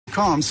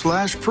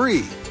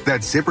ZipRecruiter.com/free.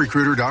 That's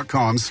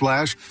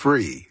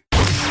ZipRecruiter.com/free.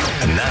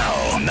 And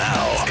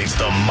now, it's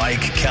the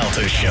Mike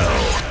Calta Show.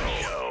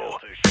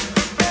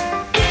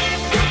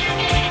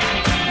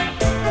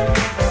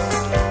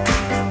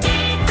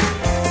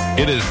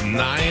 It is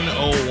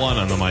 9:01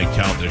 on the Mike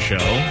Calta Show.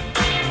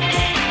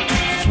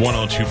 It's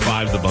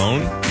 102.5 The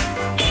Bone.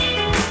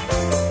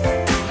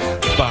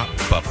 Bop,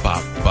 bop,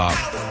 bop, bop.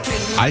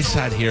 I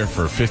sat here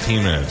for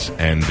 15 minutes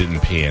and didn't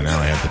pee, and now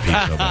I have to pee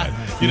so bad.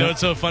 You know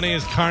what's so funny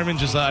is Carmen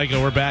just I go,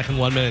 we're back in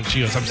 1 minute. She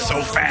goes, I'm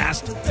so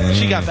fast.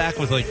 She got back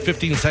with like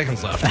 15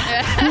 seconds left.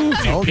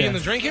 Did you pee in the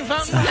drinking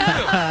fountain?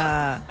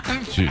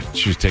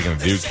 She was taking a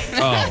Duke.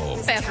 Oh.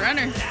 Fast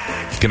runner.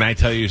 Can I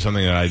tell you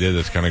something that I did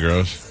that's kind of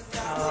gross?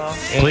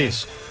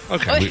 Please.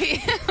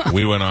 Okay.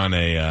 We went on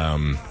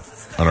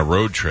a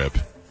road trip,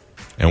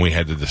 and we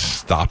had to just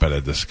stop at a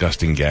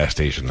disgusting gas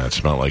station that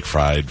smelled like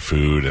fried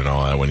food and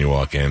all that when you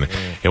walk in.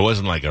 It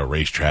wasn't like a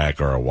racetrack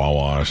or a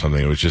Wawa or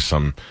something. It was just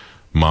some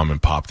mom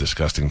and pop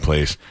disgusting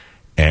place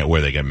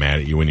where they get mad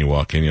at you when you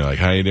walk in. You're like,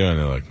 how you doing?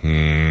 They're like,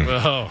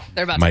 Oh.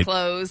 They're about to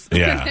close.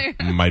 Yeah.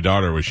 My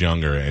daughter was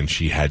younger, and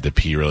she had to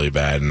pee really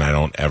bad, and I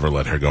don't ever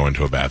let her go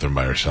into a bathroom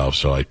by herself,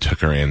 so I took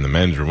her in the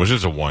men's room, which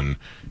is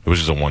it was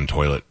just a one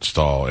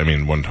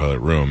toilet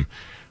room.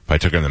 But I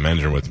took her in the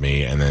men's room with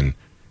me, and then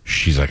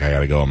she's like, I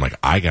gotta go. I'm like,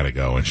 I gotta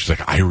go. And she's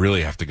like, I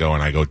really have to go.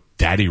 And I go,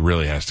 Daddy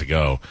really has to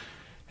go.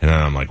 And then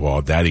I'm like,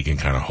 well, Daddy can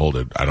kind of hold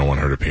it. I don't want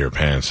her to pee her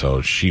pants.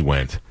 So she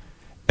went.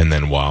 And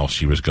then while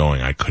she was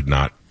going, I could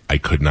not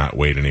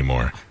wait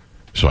anymore.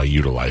 So I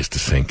utilized the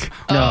sink.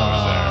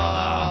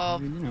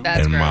 That's and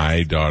gross.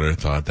 my daughter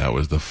thought that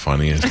was the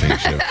funniest thing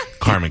she ever.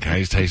 Carmen, can I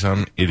just tell you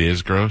something? It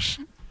is gross.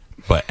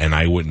 And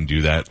I wouldn't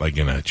do that like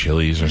in a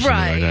Chili's or something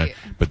like that.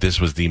 But this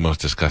was the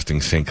most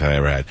disgusting sink I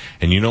ever had.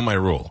 And you know my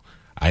rule.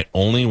 I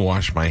only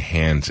wash my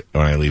hands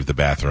when I leave the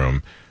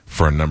bathroom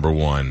for number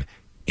one,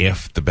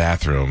 if the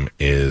bathroom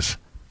is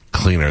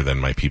cleaner than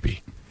my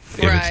pee-pee.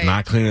 If it's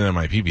not cleaner than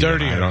my pee-pee,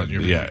 then I don't.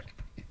 Yeah.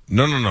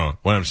 No.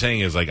 What I'm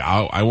saying is, like,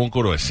 I won't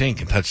go to a sink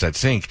and touch that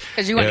sink.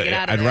 Because you want to get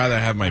out of I'd rather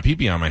have my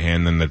pee-pee on my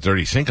hand than the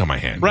dirty sink on my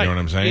hand. Right. You know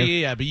what I'm saying?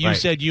 Yeah. But you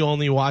said you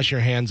only wash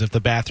your hands if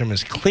the bathroom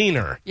is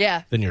cleaner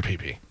than your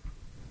pee-pee.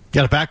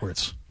 Got it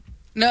backwards.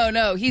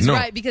 No, he's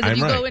right. Because if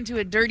you go into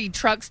a dirty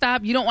truck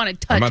stop, you don't want to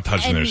touch I'm not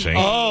touching their sink.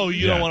 Oh,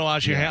 you don't want to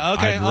wash your hands.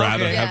 Okay. I'd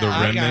rather have the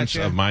remnants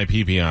of my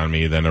pee-pee on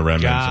me than the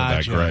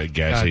remnants of that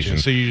gas station.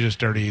 So you're just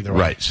dirty either way.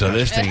 Right. So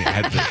this thing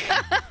had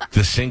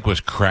the sink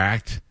was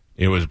cracked.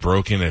 It was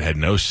broken. It had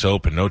no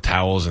soap and no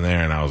towels in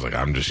there. And I was like,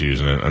 I'm just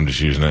using it.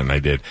 And I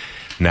did.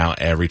 Now,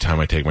 every time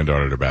I take my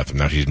daughter to the bathroom,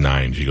 now she's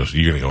 9, she goes,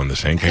 you're going to go in the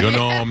sink? I go,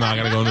 no, I'm not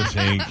going to go in the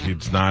sink.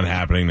 It's not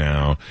happening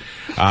now.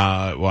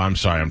 Well, I'm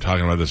sorry. I'm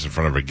talking about this in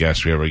front of a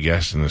guest. We have a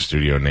guest in the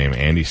studio named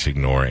Andy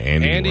Signore.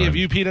 Andy, have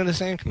you peed in the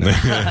sink?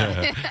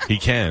 He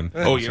can.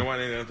 Oh, you know what?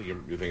 I don't think you're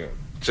thinking of it.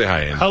 Say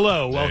hi, Andy.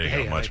 Hello. Well,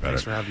 hey, much better.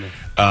 Thanks for having me.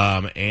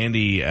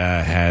 Andy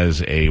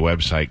has a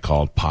website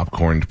called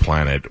Popcorned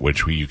Planet,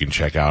 which you can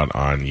check out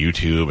on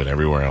YouTube and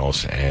everywhere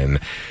else. And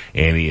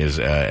Andy is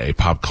a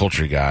pop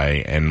culture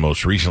guy, and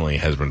most recently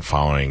has been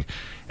following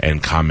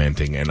and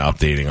commenting and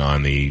updating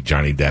on the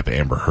Johnny Depp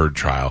Amber Heard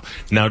trial.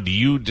 Now, do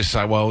you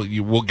decide? Well,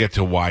 we'll get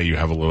to why you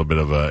have a little bit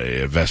of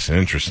a vested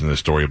interest in this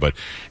story, but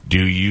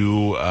do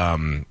you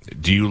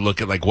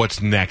look at like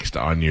what's next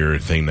on your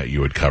thing that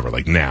you would cover?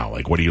 Like now,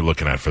 like what are you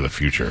looking at for the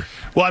future?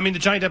 Well, I mean, the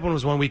Johnny Depp one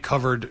was one we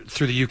covered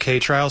through the UK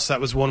trial, so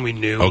that was one we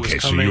knew. Okay,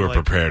 was so coming. you were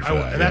prepared for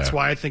that, and that's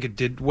why I think it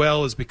did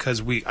well, is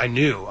because I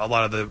knew a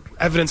lot of the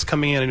evidence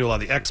coming in. I knew a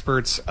lot of the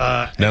experts.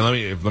 Now, let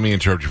me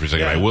interrupt you for a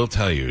second. Yeah. I will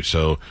tell you.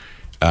 So,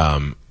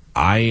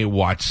 I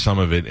watched some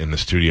of it in the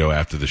studio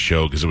after the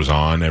show because it was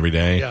on every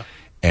day. Yeah.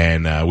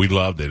 And we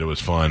loved it. It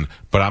was fun.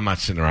 But I'm not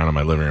sitting around in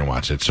my living room and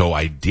watch it. So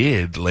I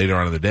did, later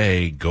on in the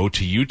day, go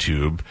to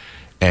YouTube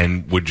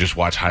and would just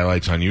watch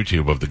highlights on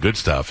YouTube of the good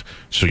stuff.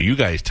 So you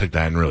guys took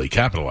that and really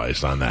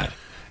capitalized on that.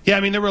 Yeah,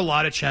 I mean, there were a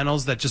lot of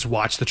channels that just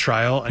watched the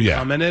trial and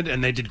commented,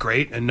 and they did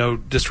great, and no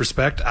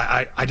disrespect.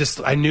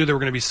 I knew there were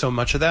going to be so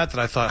much of that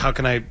I thought, how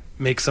can I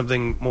make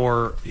something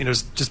more,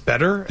 just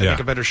better and make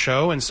a better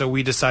show? And so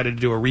we decided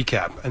to do a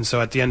recap. And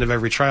so at the end of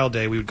every trial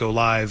day, we would go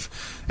live,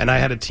 and I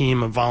had a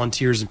team of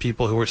volunteers and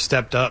people who were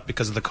stepped up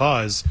because of the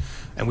cause,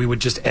 and we would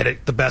just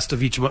edit the best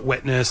of each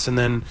witness, and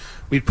then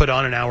we'd put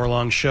on an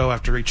hour-long show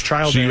after each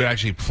trial day. So you would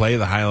actually play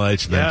the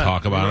highlights and then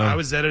talk about them? I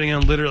was editing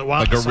them literally.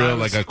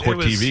 Like a court TV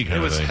kind of thing. It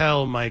was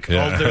hell, Mike,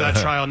 all through that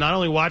trial. Not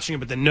only watching it,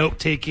 but the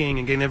note-taking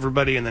and getting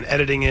everybody and then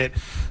editing it.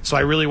 So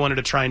I really wanted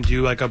to try and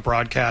do like a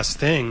broadcast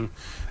thing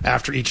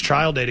after each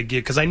trial day to get,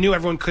 because I knew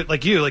everyone could,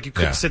 you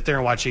couldn't sit there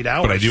and watch 8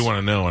 hours. But I do want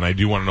to know, and I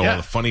do want to know all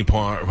the funny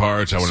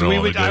parts. I want to know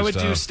all the good stuff. I would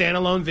do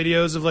standalone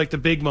videos of the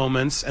big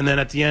moments, and then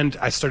at the end,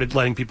 I started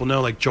letting people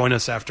know, join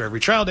us after every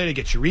trial day to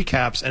get your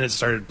recaps, and it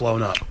started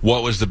blowing up.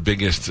 What was the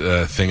biggest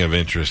thing of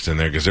interest in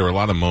there? Because there were a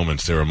lot of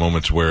moments. There were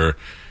moments where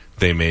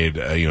They made,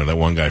 that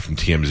one guy from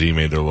TMZ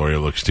made their lawyer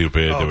look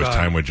stupid. There was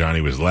time where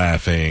Johnny was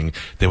laughing.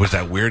 There was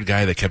that weird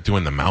guy that kept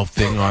doing the mouth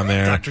thing on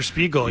there. Dr.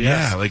 Spiegel,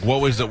 yes. Yeah, like what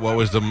was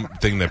the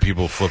thing that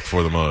people flipped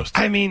for the most?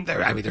 I mean,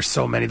 there's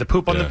so many. The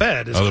poop on the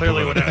bed is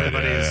clearly what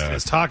everybody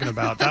is talking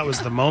about. That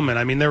was the moment.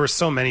 I mean, there were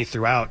so many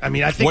throughout. I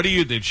mean, I think.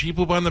 Did she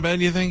poop on the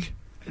bed, you think?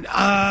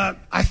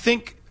 I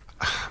think.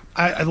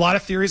 A lot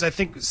of theories. I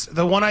think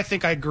the one I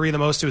agree the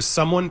most to is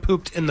someone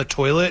pooped in the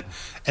toilet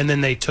and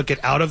then they took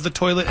it out of the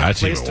toilet and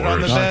placed it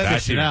on the bed.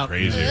 That's even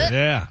crazier.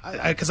 Yeah.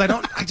 Because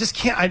I just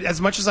can't. As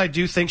much as I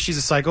do think she's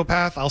a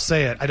psychopath, I'll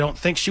say it. I don't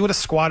think she would have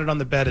squatted on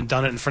the bed and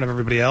done it in front of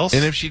everybody else.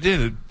 And if she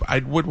did, I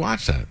would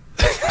watch that.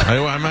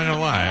 I'm not gonna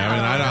lie. I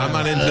mean, I'm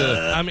not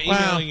into. I'm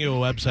emailing you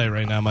a website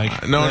right now,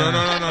 Mike. No.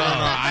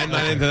 I'm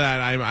not into that.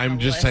 I'm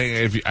just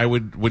saying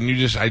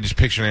I just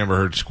pictured Amber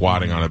Heard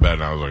squatting on a bed,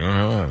 and I was like,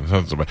 oh,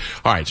 sounds so bad.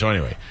 All right. So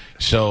anyway,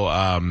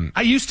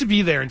 I used to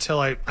be there until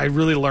I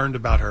really learned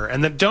about her.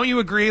 And then, don't you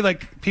agree?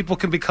 Like people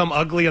can become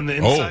ugly on the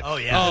inside. Oh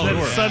yeah. And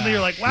then suddenly you're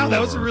like, wow,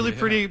 that was a really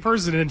pretty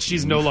person, and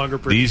she's no longer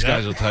pretty. These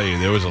guys will tell you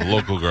there was a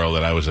local girl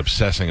that I was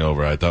obsessing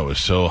over. I thought was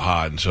so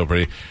hot and so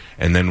pretty.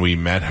 And then we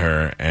met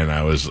her,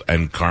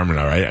 and Carmen,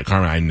 all right?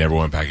 Carmen, I never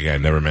went back again. I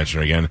never mentioned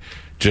her again.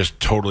 Just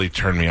totally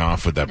turned me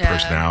off with that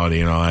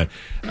personality and all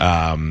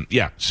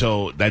that.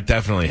 So that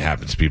definitely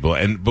happens, people.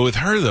 But with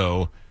her,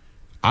 though,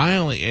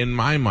 in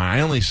my mind,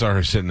 I only saw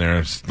her sitting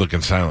there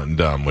looking silent and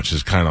dumb, which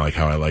is kind of like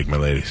how I like my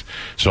ladies.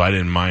 So I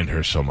didn't mind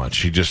her so much.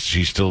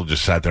 She still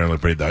just sat there and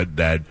looked pretty.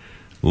 That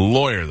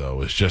lawyer, though,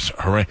 was just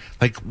horrendous.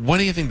 Like, what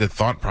do you think the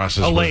thought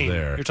process was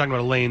there? You're talking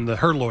about Elaine,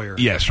 her lawyer.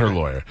 Yes, her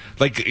lawyer.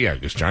 Like, yeah,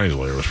 because Johnny's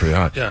lawyer was pretty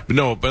hot. Yeah.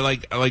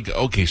 But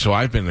okay, so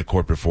I've been to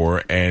court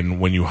before, and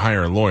when you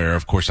hire a lawyer,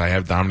 of course, I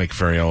have Dominic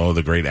Ferriello,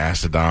 the great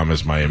Astrodom,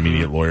 as my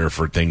immediate lawyer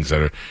for things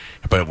that are.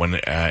 But when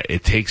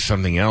it takes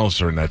something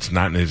else or that's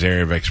not in his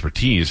area of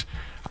expertise,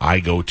 I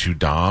go to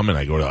Dom and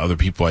I go to other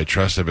people I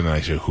trust, and then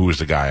I say, who is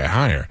the guy I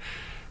hire?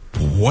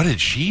 What did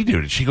she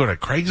do? Did she go to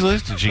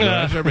Craigslist? Did she go?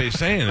 That's what everybody's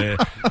saying.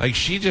 Like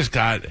she just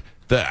got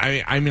the.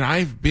 I mean,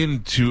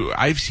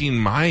 I've seen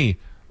my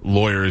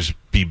lawyers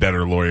be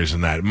better lawyers than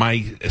that.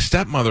 My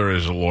stepmother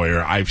is a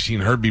lawyer. I've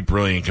seen her be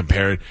brilliant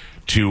compared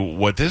to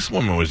what this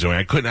woman was doing.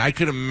 I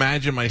could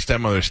imagine my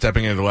stepmother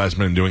stepping in at the last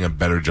minute and doing a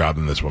better job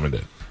than this woman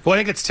did. Well, I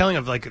think it's telling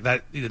of like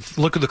that.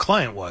 Look who the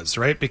client was,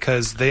 right?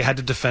 Because they had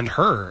to defend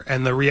her,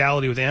 and the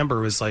reality with Amber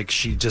was like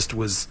she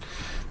was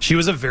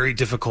a very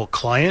difficult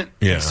client.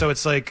 Yeah. And so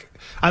it's like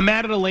I'm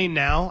mad at Elaine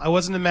now. I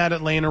wasn't mad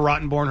at Elaine or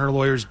Rottenborn, her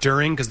lawyers,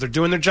 during, because they're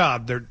doing their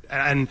job.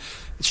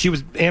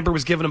 Amber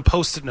was giving them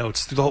Post-it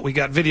notes. We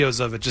got videos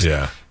of it.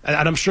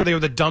 And I'm sure they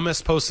were the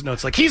dumbest Post-it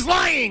notes. Like he's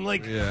lying.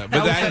 Like but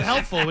that's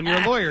helpful when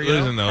you're a lawyer.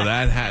 Listen,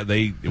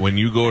 though, when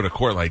you go to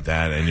court like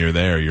that and you're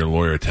there, your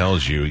lawyer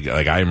tells you.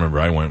 Like I remember,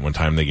 I went one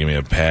time. They gave me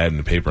a pad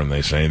and a paper, and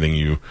they say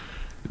anything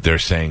they're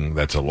saying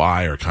that's a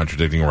lie or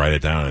contradicting, write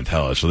it down and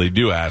tell us. So they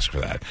do ask for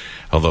that.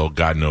 Although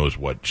God knows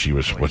what she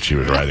was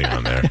writing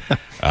on there.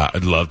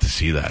 I'd love to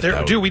see that.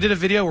 We did a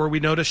video where we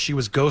noticed she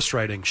was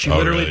ghostwriting. She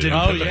literally didn't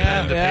put the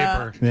pen to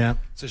paper. Yeah.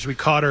 So we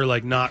caught her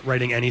like not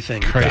writing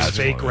anything. That's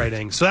fake funny.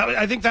 writing. So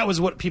I think that was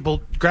what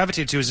people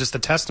gravitated to, is just the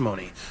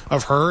testimony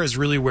of her is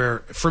really where,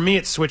 for me,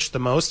 it switched the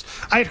most.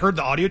 I had heard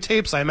the audio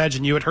tapes. I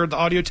imagine you had heard the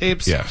audio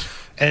tapes. Yes.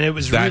 And it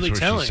was That's really where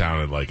telling. She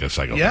sounded like a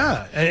psychopath.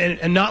 Yeah,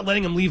 and not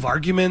letting him leave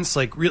arguments,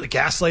 like really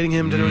gaslighting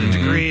him to a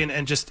degree,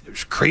 and just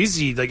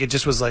crazy. Like it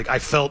just was like I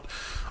felt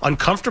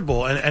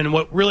uncomfortable. And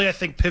what really I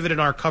think pivoted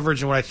our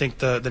coverage and what I think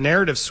the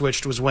narrative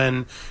switched was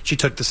when she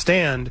took the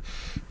stand,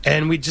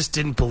 and we just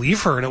didn't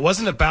believe her. And it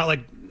wasn't about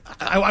like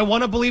I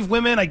want to believe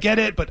women. I get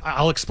it, but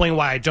I'll explain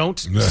why I don't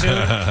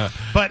soon.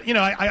 But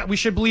we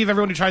should believe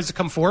everyone who tries to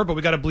come forward, but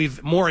we got to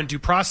believe more in due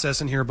process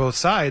and hear both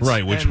sides.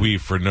 Right, which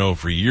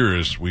for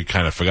years we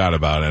kind of forgot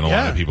about, and a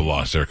lot of people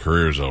lost their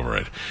careers over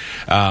it.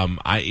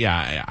 I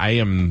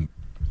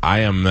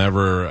am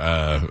never.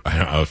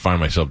 I find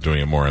myself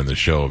doing it more on the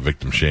show,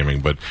 victim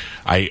shaming, but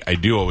I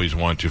do always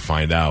want to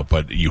find out.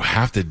 But you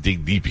have to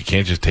dig deep. You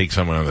can't just take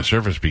someone on the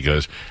surface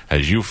because,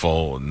 as you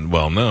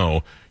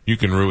know, you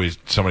can ruin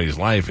somebody's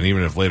life, and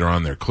even if later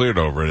on they're cleared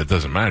over it, it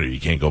doesn't matter. You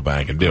can't go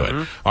back and do it.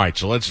 All right,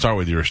 so let's start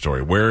with your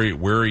story. Where are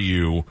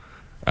you?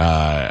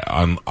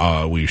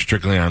 Were you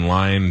strictly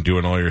online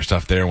doing all your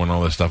stuff there when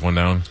all this stuff went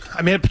down?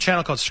 I made a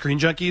channel called Screen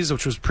Junkies,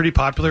 which was pretty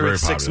popular. Very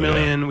with 6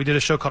 million. Yeah. We did a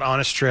show called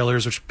Honest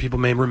Trailers, which people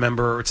may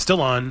remember. It's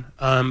still on.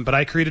 But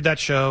I created that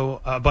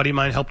show. A buddy of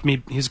mine helped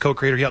me. He's a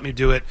co-creator. He helped me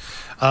do it.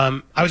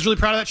 I was really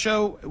proud of that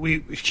show.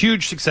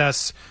 Huge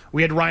success.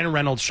 We had Ryan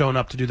Reynolds showing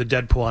up to do the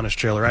Deadpool Honest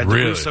Trailer. I had the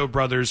Russo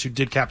brothers who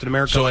did Captain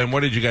America. So, and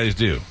what did you guys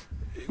do?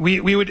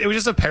 It was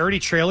just a parody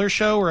trailer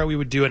show where we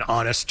would do an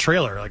honest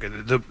trailer, like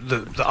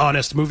the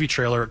honest movie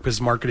trailer, because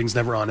marketing's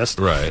never honest.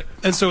 Right.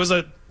 And so it was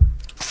a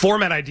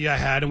format idea I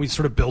had, and we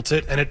sort of built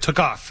it, and it took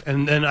off.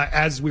 And then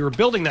as we were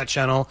building that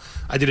channel,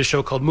 I did a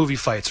show called Movie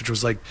Fights, which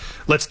was like,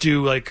 let's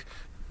do like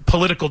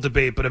political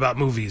debate, but about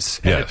movies.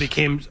 And it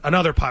became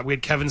another we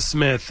had Kevin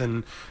Smith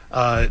and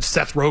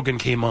Seth Rogen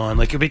came on.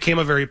 Like, it became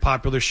a very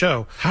popular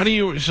show. How do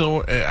you?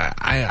 So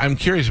I'm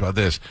curious about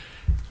this.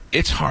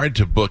 It's hard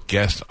to book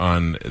guests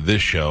on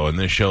this show, and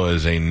this show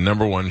is a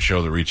 #1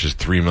 show that reaches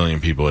 3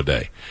 million people a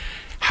day.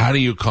 How do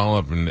you call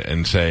up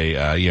and say,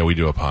 yeah, we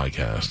do a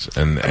podcast?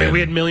 And we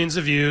had millions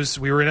of views.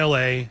 We were in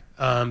L.A.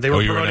 They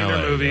were promoting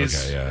their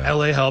movies. Okay, yeah.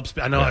 L.A. helps.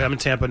 I know I'm in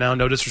Tampa now.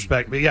 No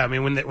disrespect, but yeah, I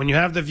mean, when you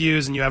have the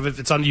views and you have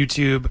it's on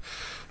YouTube,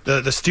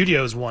 the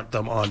studios want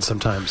them on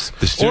sometimes,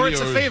 or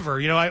it's a favor.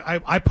 You know,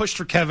 I pushed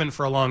for Kevin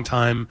for a long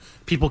time.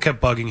 People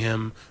kept bugging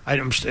him.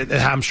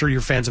 I'm sure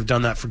your fans have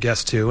done that for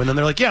guests too. And then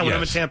they're like, yeah, when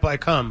I'm in Tampa, I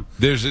come.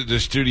 The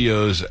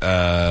studios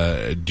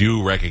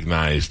do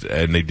recognize,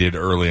 and they did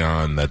early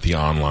on, that the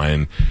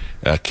online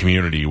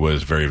community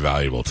was very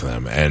valuable to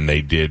them, and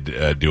they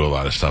did do a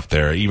lot of stuff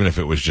there, even if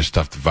it was just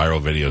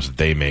viral videos that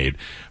they made.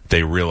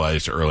 They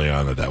realized early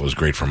on that was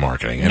great for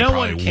marketing, and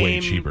probably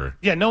way cheaper.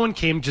 Yeah, no one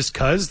came just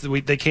because.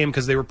 They came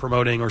because they were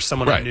promoting, or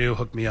someone I knew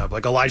hooked me up.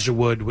 Like Elijah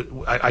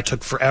Wood, I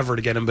took forever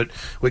to get him, but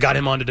we got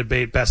him on to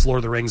debate Best Lord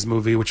of the Rings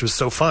movie, which was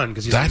so fun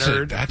because he's a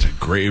nerd. That's a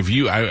great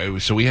review.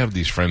 So we have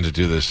these friends that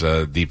do this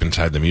Deep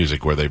Inside the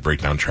Music, where they break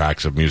down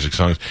tracks of music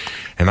songs,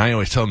 and I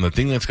always tell them the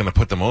thing that's going to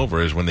put them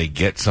over is when they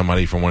get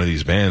somebody from one of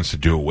these bands to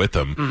do it with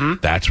them. Mm-hmm.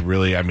 That's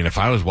really, I mean, if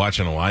I was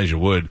watching Elijah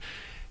Wood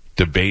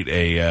debate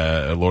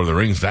a Lord of the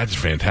Rings, that's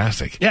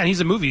fantastic. Yeah, and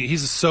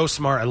he's so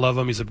smart. I love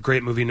him. He's a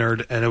great movie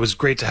nerd, and it was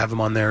great to have him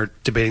on there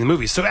debating the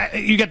movies. So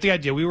you get the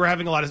idea. We were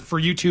having a lot of,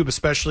 for YouTube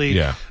especially,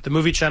 the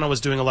movie channel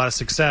was doing a lot of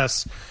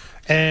success.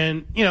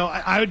 And, you know,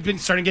 I had been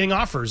starting getting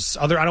offers.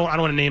 I don't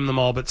want to name them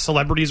all, but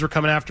celebrities were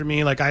coming after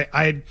me. Like,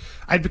 I'd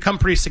become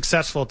pretty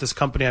successful at this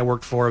company I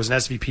worked for. I was an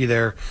SVP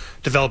there,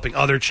 developing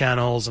other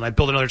channels, and I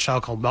built another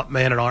channel called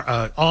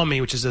Almy,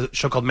 which is a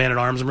show called Man at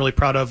Arms I'm really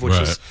proud of, which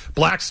is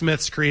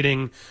blacksmiths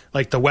creating,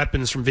 like, the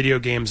weapons from video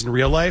games in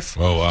real life.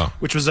 Oh, wow.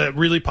 Which was a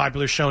really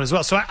popular show as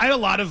well. So I had a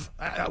lot of,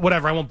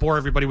 whatever, I won't bore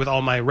everybody with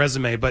all my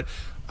resume, but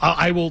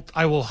I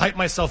will hype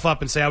myself up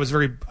and say I was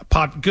very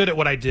good at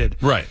what I did.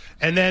 Right.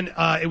 And then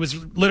it was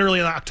literally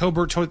in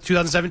October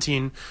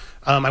 2017.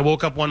 I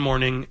woke up one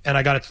morning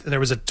and there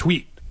was a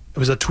tweet. It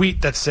was a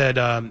tweet that said,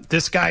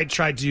 this guy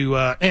tried to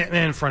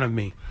Ant-Man in front of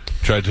me.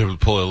 Tried to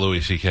pull a Louis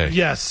C.K.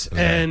 Yes.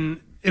 Okay.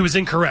 And it was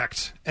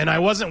incorrect. And I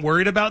wasn't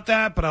worried about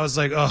that, but I was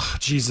like, oh,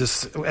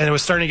 Jesus. And it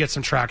was starting to get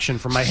some traction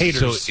from my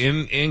haters. So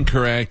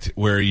incorrect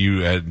where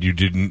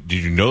did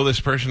you know this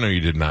person or you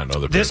did not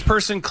know the person? This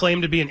person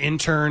claimed to be an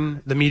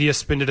intern. The media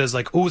spinned it as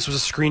like, oh, this was a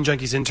Screen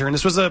Junkies intern.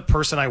 This was a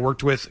person I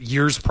worked with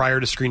years prior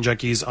to Screen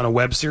Junkies on a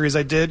web series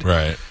I did.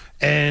 Right.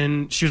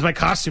 And she was my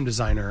costume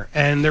designer.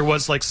 And there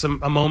was like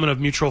a moment of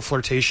mutual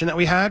flirtation that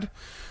we had.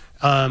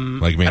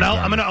 Like me, and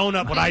I'm going to own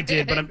up what I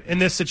did, but in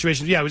this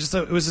situation, it was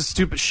a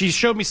stupid. She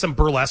showed me some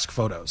burlesque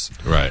photos,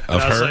 right?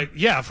 Of her, I was like,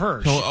 yeah, of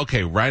her. So,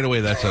 okay, right away,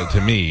 that's to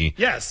me.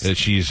 Yes,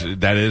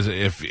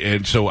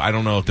 and so I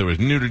don't know if there was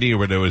nudity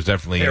or there was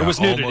definitely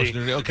almost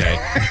nudity. Okay,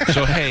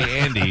 so hey,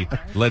 Andy,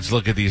 let's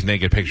look at these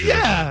naked pictures.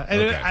 Yeah,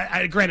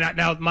 and granted,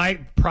 now my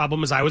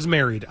problem is I was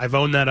married. I've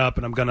owned that up,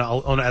 and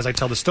I'll own it as I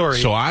tell the story.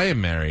 So I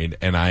am married,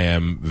 and I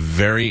am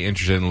very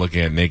interested in looking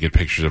at naked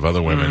pictures of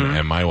other women,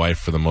 and my wife,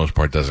 for the most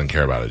part, doesn't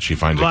care about it. She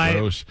finds it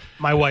gross.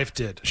 My wife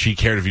did. She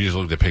cared if you just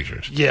looked at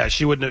pictures. Yeah,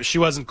 she wouldn't. She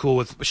wasn't cool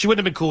with. She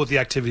wouldn't have been cool with the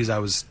activities I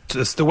was,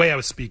 the way I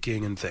was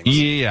speaking and things.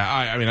 Yeah,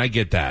 I mean, I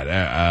get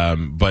that,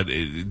 but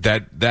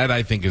that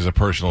I think is a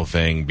personal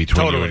thing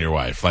between you and your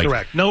wife. Like,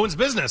 correct. No one's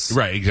business.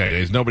 Right. Exactly.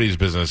 It's nobody's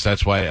business.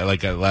 That's why.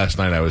 Like last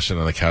night, I was sitting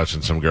on the couch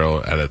and some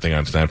girl had a thing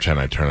on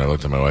Snapchat. And I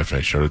looked at my wife and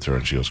I showed it to her,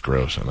 and she goes,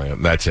 "Gross."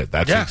 And that's it.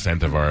 That's the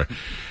extent of our.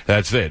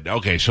 That's it.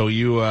 Okay, so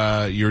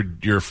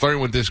you're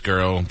flirting with this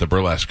girl, the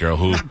burlesque girl,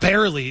 who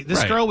barely.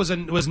 This girl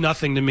was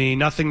nothing to me.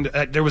 Nothing.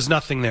 There was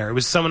nothing there. It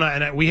was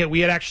someone, we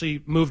had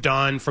actually moved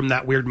on from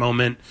that weird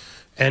moment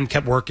and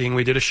kept working.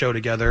 We did a show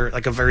together,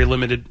 like a very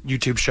limited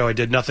YouTube show. I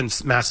did nothing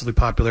massively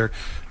popular.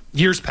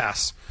 Years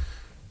pass.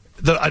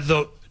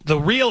 The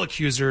real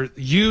accuser,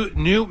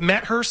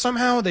 met her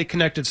somehow. They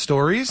connected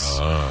stories.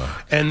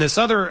 And this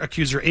other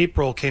accuser,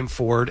 April, came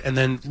forward and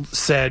then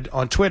said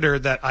on Twitter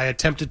that I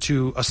attempted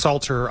to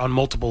assault her on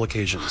multiple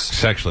occasions.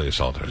 Sexually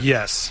assault her.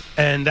 Yes.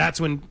 And that's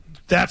when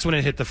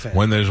it hit the fan.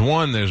 When there's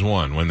one, there's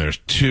one. When there's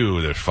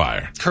two, there's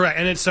fire. Correct.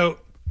 And it's so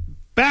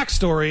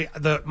backstory,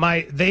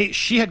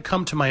 she had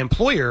come to my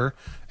employer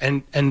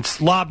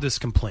and lobbed this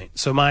complaint.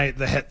 So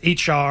the head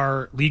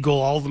HR, legal,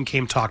 all of them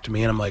came talk to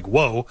me, and I'm like,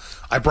 whoa,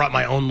 I brought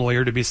my own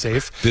lawyer to be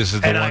safe. This is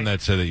the one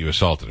that said that you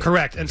assaulted her.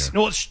 Correct. And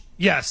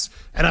yes.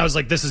 And I was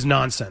like, this is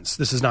nonsense.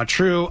 This is not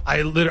true.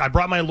 I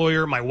brought my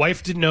lawyer. My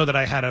wife didn't know that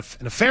I had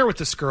an affair with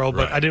this girl,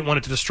 but I didn't want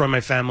it to destroy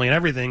my family and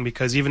everything,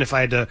 because even if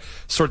I had to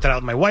sort that out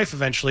with my wife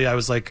eventually, I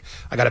was like,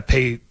 I got to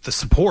pay the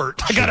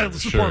support. I got to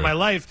support my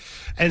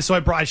life. And so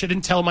I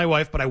didn't tell my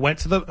wife, but I went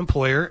to the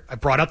employer. I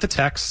brought out the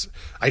texts.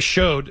 I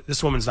showed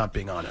this woman's not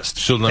being honest.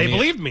 So they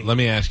believed me. Let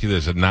me ask you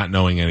this, not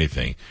knowing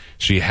anything.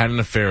 So you had an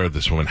affair with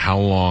this woman. How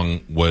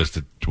long was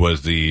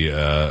the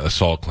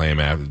assault claim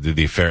after? Did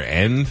the affair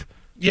end?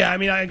 Yeah, I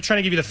mean, I'm trying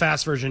to give you the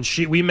fast version.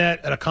 We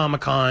met at a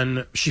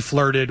Comic-Con. She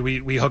flirted.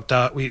 We hooked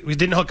up. We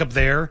didn't hook up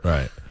there.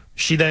 Right.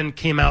 She then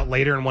came out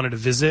later and wanted to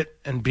visit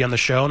and be on the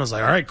show. And I was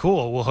like, all right,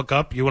 cool. We'll hook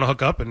up. You want to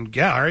hook up? And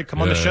yeah, all right,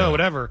 come on the show,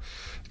 whatever.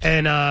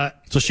 And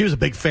so she was a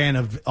big fan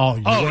of all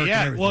your work and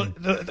everything.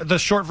 Well, the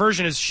short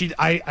version is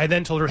I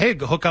then told her, hey,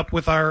 go hook up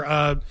with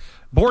our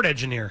board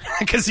engineer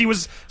because he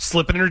was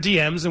slipping in her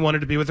DMs and wanted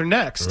to be with her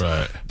next.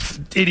 Right.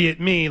 Idiot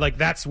me. Like,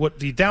 that's what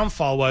the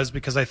downfall was,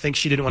 because I think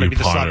she didn't want to be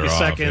the sloppy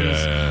seconds.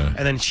 Yeah.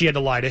 And then she had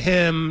to lie to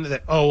him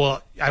that, oh,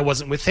 well, I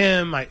wasn't with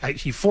him.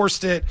 He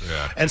forced it.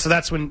 Yeah. And so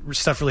that's when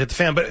stuff really hit the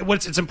fan. But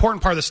it's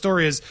important part of the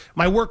story is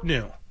my work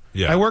knew.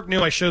 Yeah. My work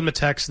knew. I showed them a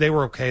text. They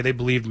were okay. They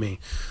believed me.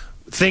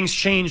 Things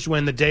changed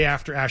when the day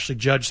after Ashley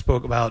Judge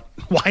spoke about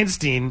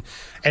Weinstein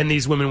and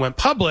these women went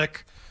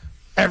public.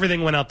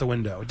 Everything went out the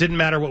window. It didn't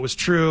matter what was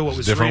true, what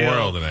was different real.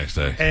 world the next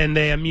day. And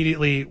they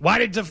immediately, why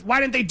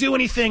didn't they do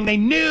anything? They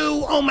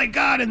knew. Oh my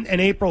God! And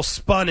April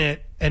spun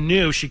it and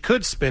knew she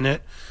could spin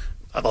it,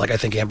 like I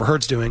think Amber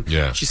Heard's doing.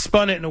 Yeah. She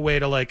spun it in a way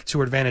to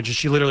her advantage, and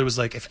she literally was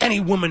like, "If any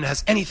woman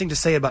has anything to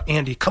say about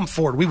Andy, come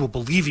forward. We will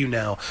believe you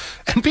now."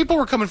 And people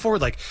were coming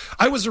forward like,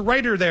 "I was a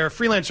writer there, a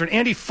freelancer, and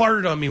Andy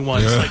farted on me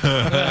once." Like,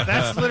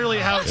 that's literally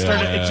how it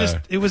started. Yeah.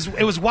 It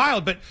was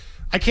wild, but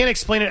I can't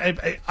explain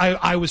it.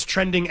 I was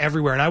trending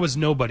everywhere, and I was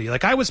nobody.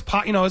 Like, I was,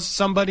 as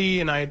somebody,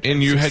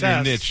 and you success.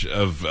 had your niche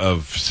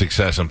of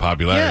success and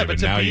popularity. Yeah, but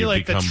to now be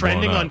like the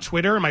trending on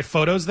Twitter, and my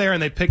photos there,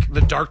 and they pick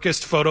the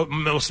darkest photo,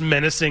 most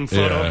menacing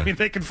photo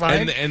they can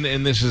find.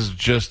 And this is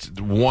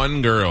just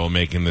one girl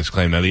making this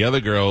claim. Now the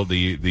other girl,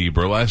 the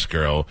burlesque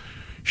girl,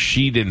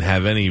 she didn't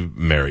have any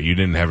merit. You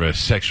didn't have a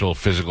sexual,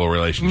 physical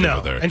relationship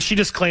with her. And she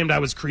just claimed I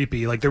was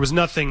creepy. Like, there was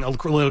nothing.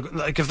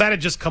 Like, if that had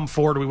just come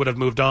forward, we would have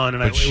moved on.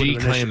 But she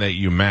claimed that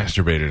you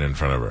masturbated in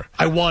front of her.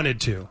 I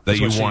wanted to. That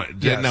you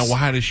want. Yes. Now,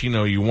 how does she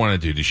know you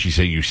wanted to? Did she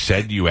say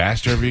you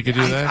asked her if you could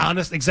do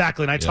that?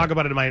 Exactly. And I talk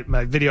about it in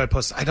my video I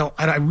post.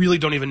 I really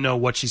don't even know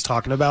what she's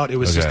talking about. It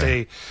was just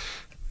I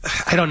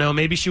don't know.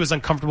 Maybe she was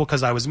uncomfortable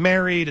because I was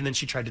married, and then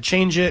she tried to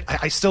change it.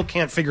 I still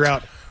can't figure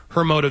out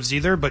her motives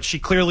either. But she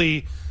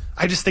clearly.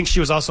 I just think she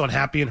was also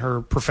unhappy in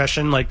her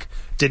profession, like,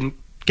 didn't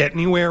get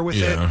anywhere with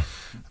it.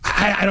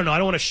 I don't know. I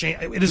don't want to shame.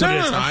 It is what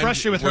it is. I'm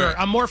frustrated with her.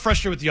 I'm more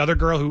frustrated with the other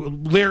girl who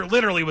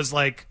literally was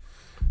like,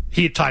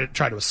 he tried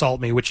to assault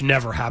me, which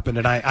never happened.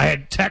 And I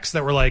had texts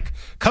that were like,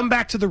 come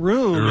back to the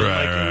room.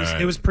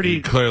 It was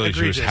pretty clearly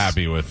egregious. She was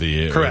happy with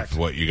with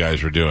what you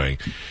guys were doing.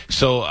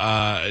 So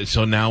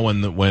now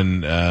when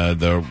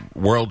the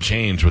world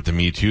changed with the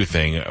Me Too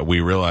thing,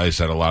 we realized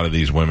that a lot of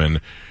these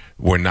women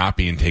were not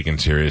being taken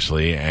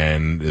seriously,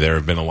 and there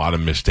have been a lot of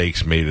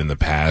mistakes made in the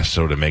past.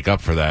 So to make up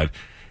for that,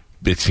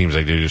 it seems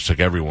like they just took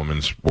every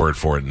woman's word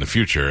for it in the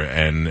future,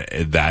 and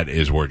that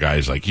is where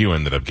guys like you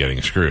ended up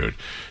getting screwed.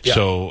 Yeah.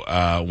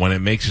 So when it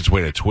makes its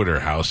way to Twitter,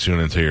 how soon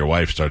until your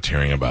wife starts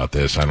hearing about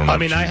this? I don't know. I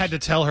mean, I had to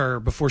tell her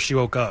before she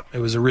woke up. It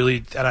was a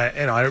really, and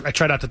I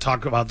tried not to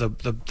talk about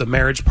the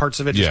marriage parts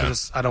of it, just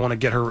because I don't want to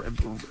get her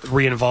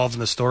re-involved in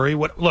the story.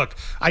 Look,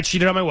 I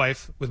cheated on my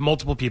wife with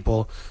multiple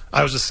people.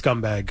 I was a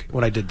scumbag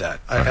when I did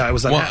that. I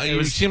was.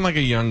 You seem like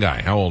a young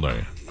guy. How old are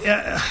you?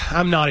 Yeah,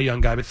 I'm not a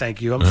young guy, but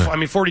thank you. I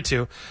mean,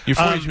 42. You're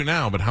 42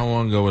 now, but how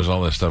long ago was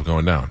all this stuff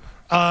going down?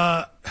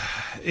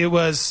 It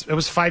was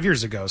 5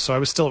 years ago, so I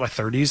was still in my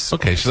 30s.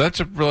 Okay, so that's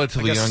a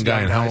relatively young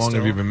guy. And how long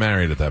have you been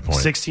married at that point?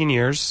 16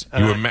 years.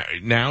 You were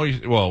married now?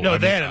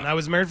 I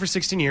was married for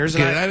 16 years.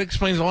 Okay, that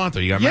explains a lot, though.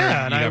 You got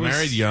married. You got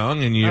married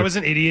young, and I was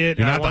an idiot.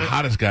 You're not the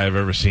hottest guy I've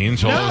ever seen.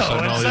 So all of a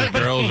sudden, all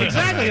these girls,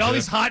 exactly, all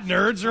these hot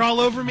nerds are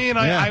all over me, and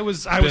I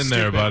was. Been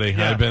there, buddy.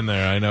 Yeah. I've been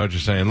there. I know what you're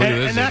saying. Look at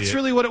this. And that's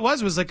really what it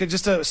was. Was like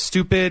just a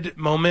stupid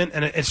moment,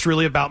 and it's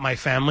really about my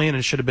family, and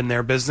it should have been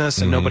their business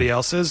and nobody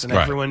else's. And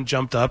everyone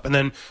jumped up, and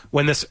then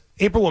when this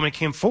April woman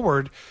came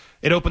forward,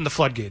 it opened the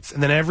floodgates.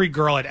 And then every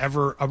girl I'd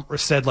ever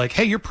said, like,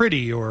 hey, you're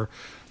pretty, or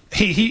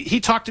he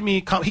talked to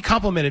me, he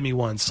complimented me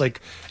once. Like,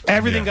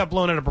 everything got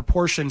blown out of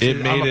proportion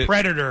to I'm a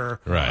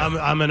predator,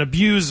 I'm an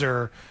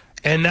abuser.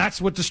 And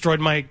that's what destroyed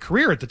my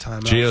career at the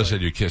time. Gio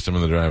said you kissed him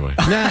in the driveway.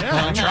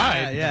 Yeah, I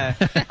tried. Yeah,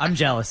 I'm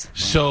jealous.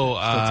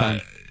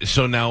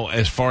 So now,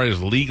 as far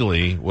as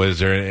legally, was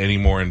there any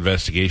more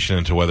investigation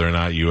into whether or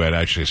not you had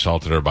actually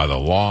assaulted her by the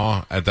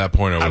law at that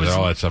point, or did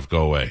all that stuff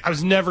go away? I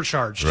was never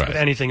charged with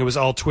anything. It was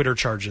all Twitter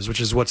charges,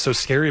 which is what's so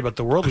scary about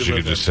the world we live in.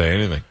 You could just say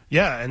anything.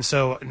 Yeah, and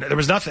so there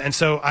was nothing. And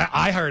so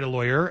I hired a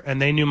lawyer, and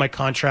they knew my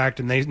contract,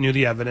 and they knew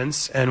the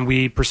evidence, and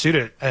we pursued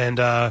it. And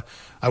I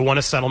won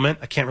a settlement.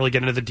 I can't really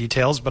get into the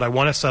details, but I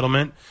won a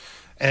settlement.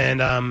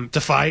 And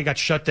Defy got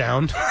shut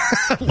down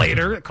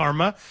later,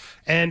 Karma.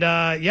 And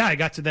I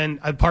got to then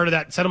part of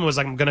that settlement was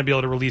like, I'm going to be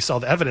able to release all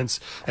the evidence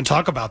and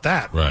talk about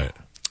that. Right.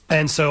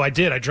 And so I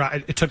did.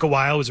 It took a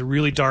while. It was a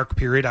really dark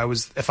period.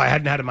 If I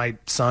hadn't had my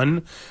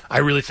son, I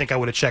really think I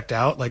would have checked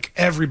out. Like,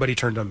 everybody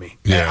turned on me.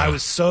 Yeah. I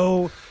was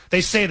so.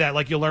 They say that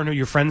like you'll learn who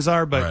your friends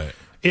are, but.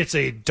 It's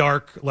a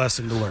dark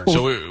lesson to learn.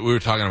 So we were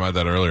talking about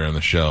that earlier in the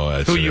show.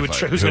 Who's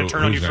going to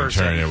turn on you first?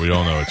 We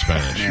don't know it's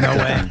Spanish. No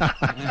way.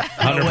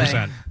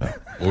 100%.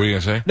 What were you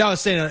going to say? No, I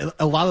was saying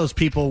a lot of those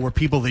people were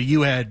people that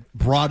you had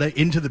brought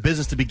into the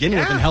business to begin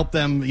with and helped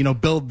them,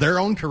 build their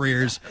own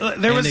careers.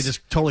 They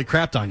just totally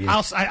crapped on you.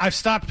 I've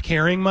stopped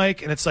caring,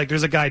 Mike, and it's like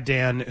there's a guy,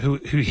 Dan, who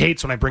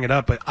hates when I bring it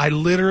up, but I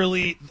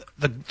literally,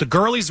 the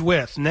girl he's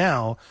with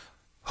now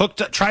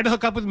tried to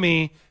hook up with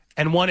me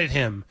and wanted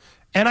him.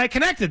 And I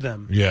connected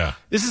them. Yeah.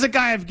 This is a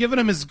guy, I've given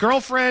him his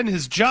girlfriend,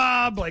 his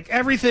job, like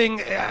everything,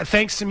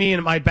 thanks to me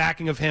and my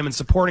backing of him and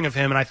supporting of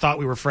him, and I thought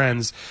we were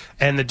friends.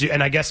 And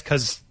I guess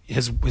because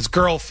his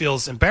girl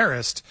feels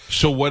embarrassed.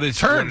 So what is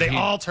turned? They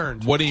all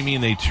turned. What do you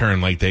mean they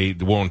turned? Like they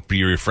won't be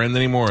your friend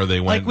anymore, or they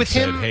went and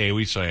said, "Hey,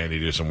 we saw Andy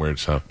do some weird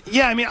stuff."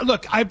 Yeah, I mean,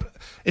 look,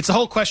 it's a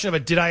whole question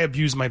of did I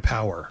abuse my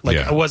power?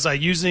 Like, was I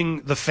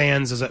using the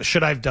fans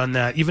should I have done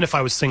that, even if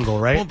I was single,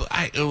 right?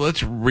 Well,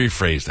 let's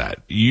rephrase that.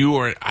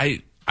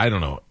 I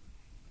don't know.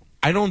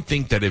 I don't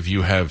think that if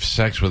you have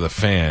sex with a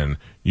fan,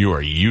 you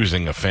are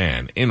using a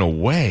fan. In a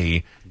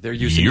way,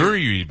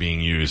 you're being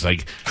used.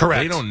 Like,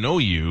 correct. They don't know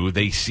you.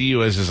 They see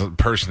you as this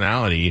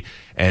personality,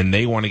 and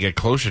they want to get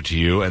closer to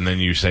you, and then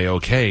you say,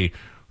 okay,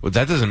 well,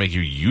 that doesn't make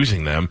you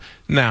using them.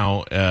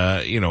 Now,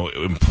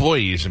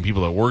 employees and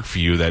people that work for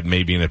you that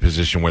may be in a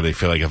position where they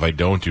feel like if I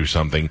don't do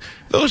something,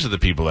 those are the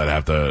people that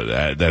have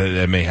to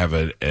that may have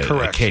a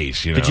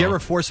case. Did you ever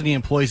force any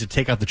employees to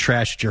take out the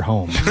trash at your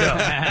home?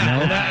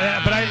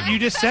 No. But you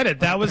just said it.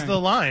 That was the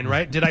line,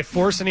 right? Did I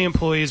force any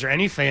employees or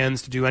any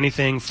fans to do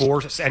anything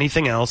for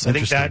anything else? I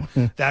think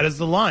that is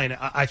the line.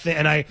 I think,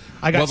 and I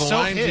got the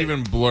line's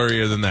even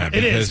blurrier than that.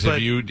 It is,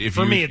 but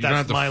for me,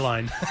 that's my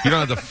line. You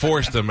don't have to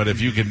force them, but if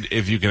you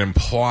can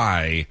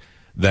imply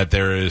that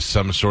there is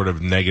some sort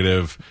of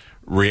negative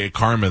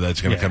karma that's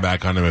going to come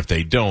back on them if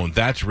they don't,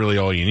 that's really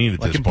all you need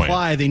at this point.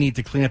 Imply they need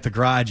to clean up the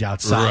garage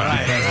outside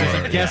because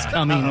there's a guest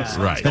coming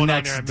the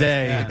next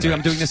day. Dude,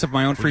 I'm doing this of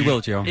my own free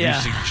will, Joe. You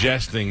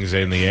suggest things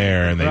in the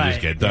air and they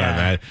just get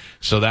done.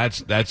 So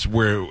that's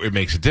where it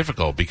makes it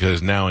difficult,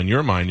 because now in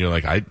your mind you're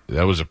like,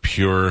 that was a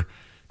pure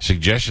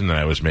suggestion that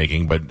I was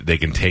making, but they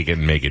can take it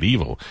and make it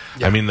evil.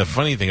 I mean, the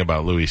funny thing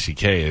about Louis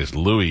C.K. is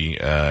Louis,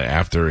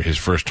 after his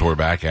first tour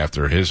back,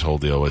 after his whole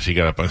deal was, he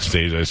got up on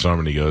stage, I saw him,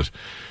 and he goes,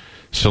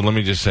 so let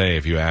me just say,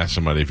 if you ask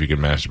somebody if you can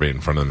masturbate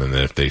in front of them,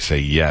 and if they say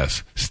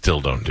yes,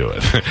 still don't do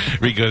it.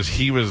 Because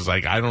he was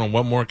like, I don't know,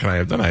 what more can I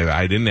have done?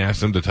 I didn't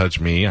ask them to touch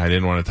me. I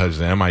didn't want to touch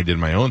them. I did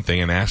my own thing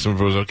and asked them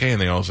if it was okay,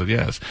 and they all said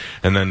yes.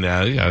 And then,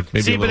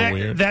 maybe a little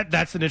weird.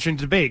 That's an interesting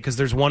debate, because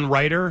there's one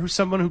writer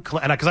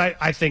because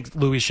I think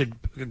Louis should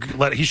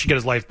get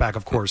his life back,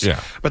 of course. Yeah.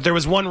 But there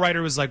was one writer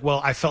who was like,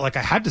 well, I felt like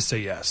I had to say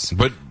yes,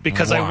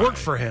 because why? I worked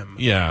for him.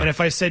 Yeah. And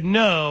if I said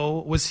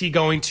no, was he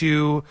going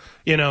to,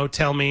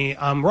 tell me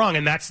I'm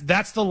wrong? And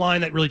that's the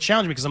line that really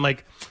challenged me, because I'm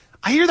like,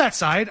 I hear that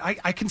side.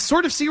 I can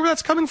sort of see where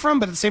that's coming from,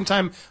 but at the same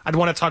time, I'd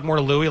want to talk more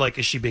to Louis. Like,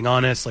 is she being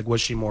honest? Like,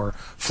 was she more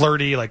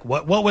flirty? Like,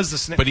 what was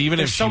the? But even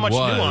if so much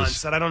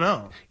nuance that I don't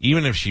know.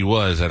 Even if she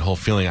was, that whole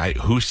feeling,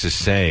 who's to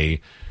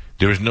say?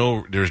 There's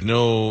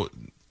no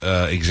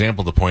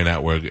example to point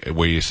out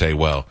where you say,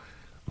 well,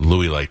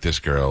 Louis liked this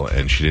girl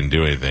and she didn't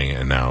do anything,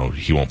 and now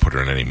he won't put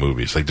her in any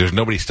movies. Like, there's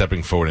nobody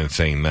stepping forward and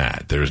saying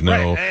that. There's no.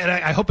 Right. And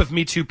I hope if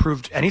Me Too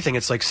proved anything,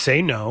 it's like,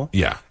 say no.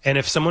 Yeah. And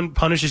if someone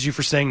punishes you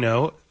for saying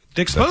no,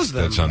 expose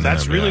them.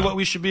 That's really what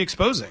we should be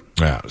exposing.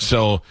 Yeah.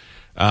 So,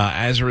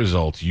 as a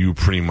result, you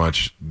pretty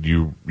much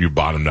you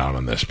bottomed out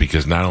on this,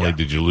 because not only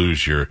did you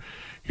lose your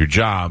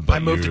job, but I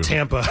moved to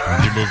Tampa.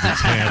 You moved to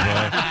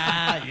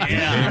Tampa. You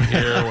came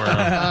here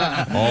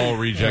where all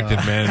rejected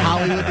men.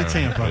 Hollywood to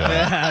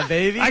Tampa,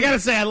 baby. I gotta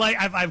say,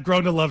 I've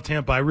grown to love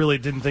Tampa. I really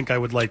didn't think I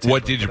would like Tampa.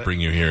 What did you bring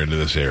you here into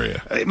this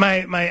area?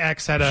 My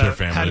ex had a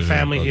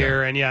family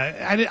here, and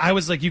I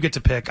was like, you get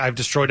to pick. I've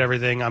destroyed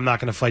everything. I'm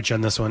not going to fight you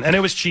on this one. And it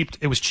was cheap.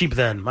 It was cheap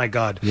then. My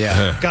God.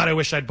 Yeah. God, I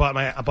wish I bought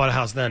a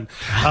house then.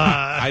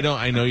 I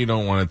know you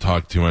don't want to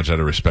talk too much out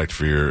of respect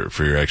for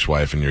your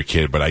ex-wife and your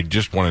kid, but I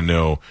just want to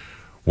know.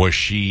 Was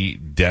she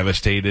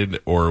devastated,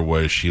 or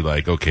was she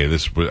like, okay,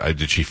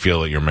 did she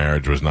feel that your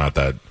marriage was not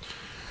that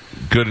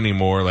good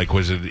anymore? Like,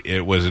 was it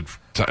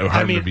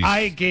hard to be?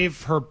 I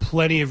gave her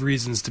plenty of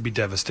reasons to be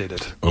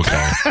devastated.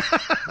 Okay.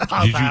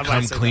 Did you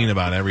come clean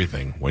about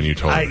everything when you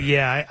told her?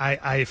 Yeah,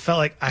 I felt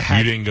like I had.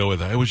 You didn't go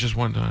with it. It was just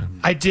one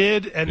time. I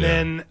did, and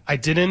then I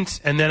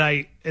didn't, and then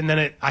I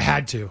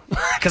had to,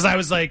 because I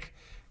was like,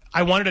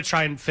 I wanted to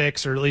try and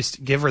fix, or at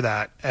least give her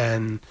that,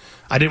 and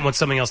I didn't want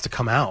something else to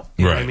come out.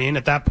 You know what I mean?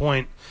 At that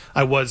point,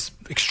 I was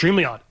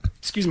extremely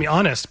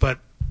honest, but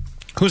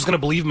who's going to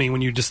believe me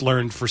when you just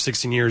learned for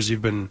 16 years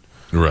you've been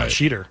a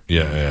cheater?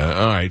 Yeah.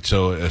 All right,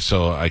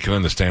 so I can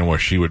understand where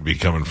she would be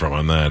coming from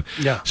on that.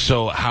 Yeah.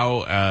 So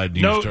how do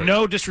you start?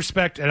 No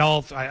disrespect at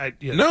all.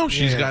 No,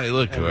 she's got.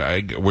 Look,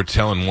 we're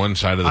telling one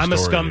side of the story. I'm a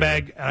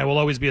scumbag, and I will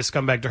always be a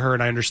scumbag to her,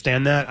 and I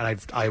understand that, and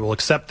I will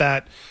accept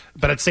that.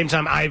 But at the same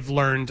time, I've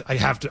learned I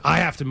have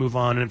to move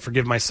on and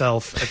forgive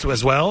myself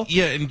as well.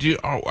 Yeah, and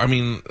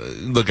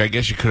look, I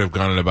guess you could have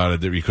gone about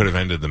it. You could have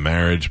ended the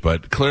marriage,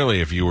 but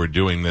clearly, if you were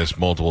doing this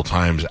multiple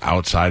times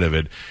outside of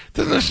it,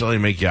 doesn't necessarily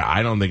make you.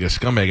 I don't think a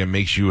scumbag, it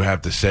makes you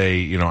have to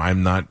say,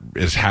 I'm not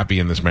as happy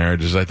in this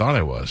marriage as I thought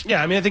I was.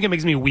 Yeah, I mean, I think it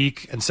makes me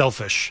weak and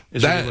selfish.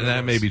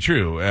 That may be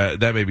true.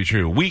 That may be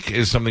true. Weak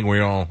is something we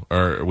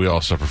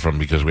all suffer from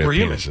because we have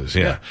penises.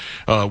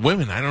 Yeah.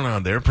 Women, I don't know.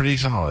 They're pretty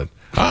solid.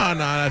 Oh, no,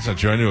 that's not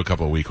true. I knew a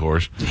couple of weak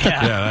whores.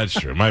 Yeah, that's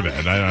true. My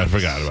bad. I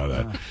forgot about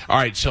that. All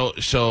right, so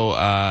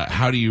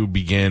how do you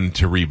begin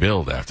to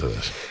rebuild after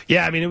this?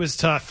 Yeah, I mean, it was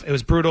tough. It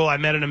was brutal. I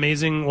met an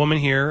amazing woman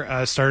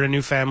here, started a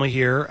new family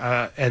here,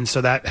 and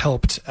so that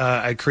helped.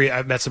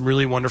 I've met some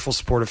really wonderful,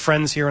 supportive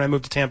friends here when I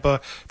moved to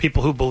Tampa,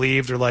 people who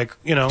believed or like,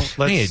 let's...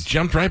 Hey, it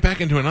jumped right back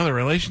into another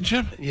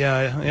relationship?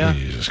 Yeah.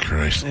 Jesus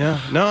Christ.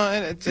 Yeah.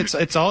 No,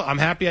 it's all... I'm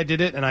happy I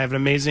did it, and I have an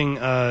amazing... we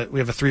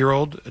have a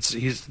 3-year-old.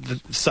 He's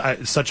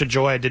such a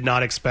joy. I did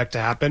not expect to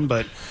happen,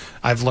 but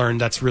I've learned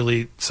that's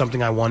really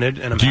something I wanted,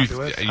 and I'm happy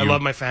with. I love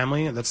my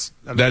family, and that's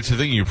the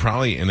thing. You're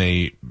probably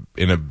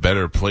in a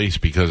better place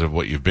because of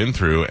what you've been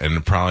through, and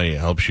it probably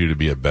helps you to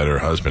be a better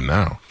husband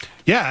now.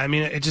 Yeah, I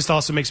mean, it just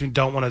also makes me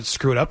don't want to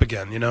screw it up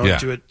again. Yeah.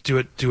 Do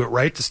it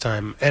right this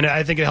time, and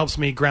I think it helps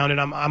me grounded.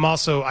 I'm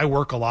also I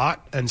work a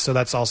lot, and so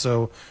that's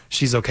also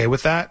she's okay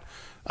with that,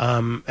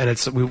 and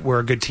we're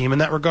a good team in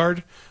that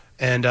regard.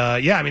 And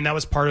I mean, that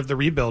was part of the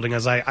rebuilding.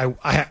 As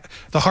the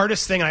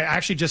hardest thing, I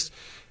just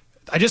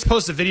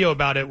posted a video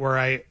about it where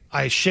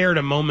I shared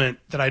a moment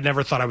that I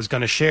never thought I was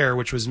going to share,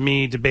 which was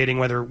me debating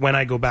when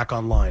I go back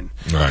online.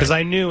 Because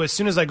I knew as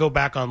soon as I go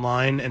back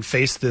online and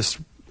face this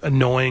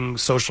annoying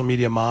social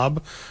media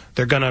mob,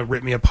 they're going to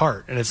rip me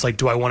apart. And it's like,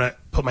 do I want to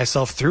put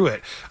myself through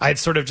it? I had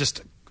sort of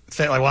just...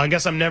 I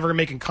guess I'm never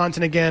making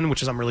content again,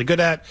 which is I'm really good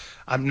at.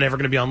 I'm never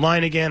going to be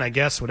online again, I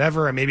guess,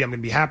 whatever. Maybe I'm going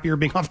to be happier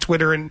being off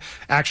Twitter, and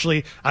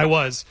actually I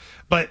was.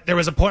 But there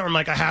was a point where I'm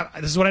like,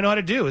 this is what I know how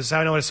to do. This is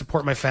how I know how to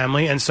support my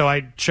family. And so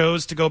I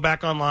chose to go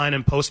back online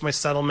and post my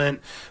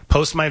settlement,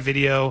 post my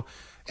video.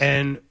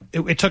 And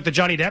it took the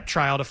Johnny Depp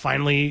trial to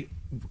finally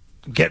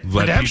get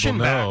redemption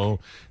back. Let people know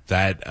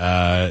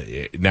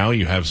that now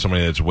you have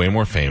somebody that's way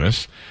more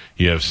famous.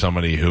 You have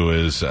somebody who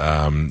is,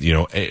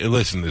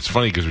 listen, it's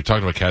funny because we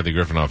talked about Kathy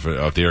Griffin off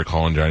the air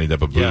calling Johnny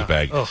Depp a booze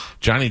bag. Ugh.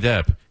 Johnny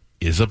Depp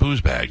is a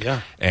booze bag. Yeah.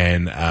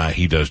 And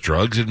he does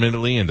drugs,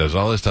 admittedly, and does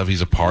all this stuff.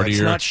 He's a partier.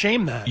 Let's not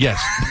shame that. Yes.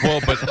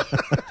 Well,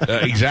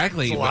 but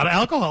exactly. It's a lot of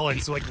alcohol.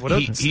 It's like,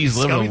 he's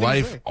living a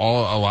life a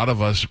lot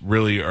of us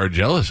really are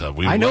jealous of.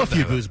 I know a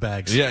few booze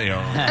bags.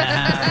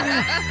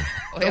 Yeah,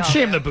 Don't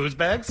shame the booze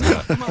bags.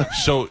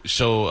 So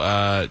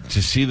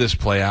to see this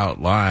play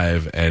out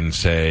live and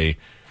say,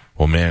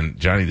 well, man,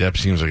 Johnny Depp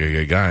seems like a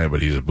good guy,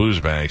 but he's a booze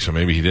bag, so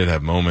maybe he did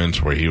have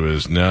moments where he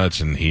was nuts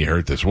and he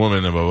hurt this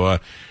woman and blah, blah,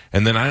 blah.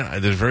 And then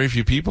there's very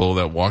few people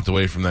that walked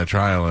away from that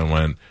trial and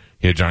went,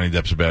 yeah, Johnny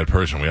Depp's a bad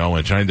person. We all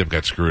went, Johnny Depp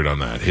got screwed on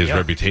that. His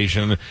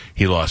reputation,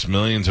 he lost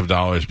millions of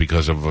dollars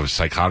because of a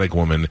psychotic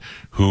woman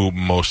who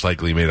most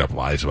likely made up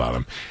lies about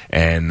him.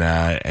 And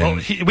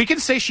we can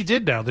say she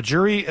did now. The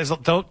jury is,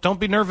 don't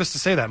be nervous to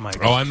say that, Mike.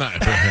 Oh, I'm not.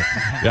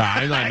 Yeah,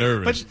 I'm not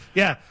nervous.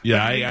 I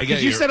get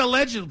it. You said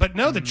alleged, but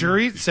no, the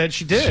jury said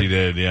she did. She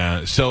did,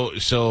 yeah. So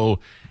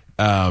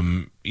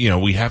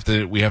we have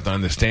to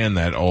understand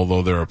that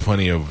although there are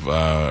plenty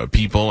of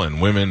people and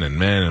women and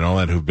men and all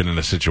that who've been in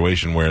a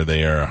situation where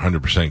they are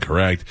 100%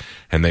 correct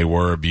and they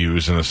were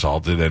abused and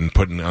assaulted and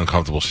put in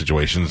uncomfortable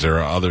situations, there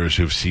are others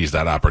who've seized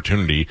that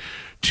opportunity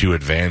to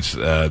advance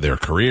their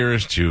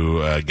careers,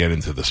 to get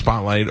into the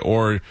spotlight,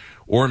 or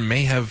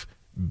may have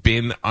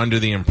been under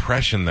the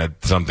impression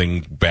that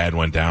something bad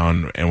went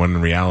down, and when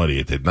in reality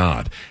it did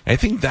not. I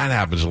think that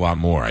happens a lot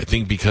more. I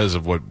think because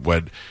of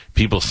what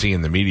people see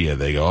in the media,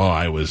 they go, "Oh,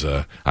 I was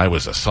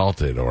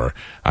assaulted or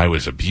I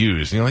was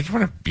abused." And you're like,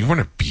 "You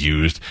weren't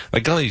abused."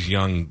 Like all these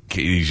young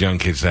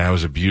kids say, "I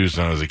was abused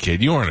when I was a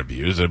kid." You weren't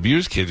abused.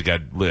 Abused kids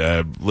got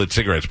lit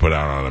cigarettes put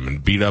out on them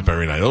and beat up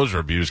every night. Those are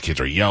abused kids,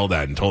 or yelled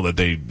at and told that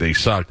they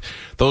sucked.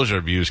 Those are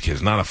abused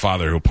kids, not a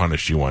father who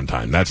punished you one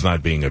time. That's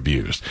not being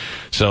abused.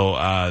 So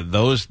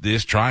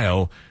this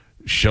trial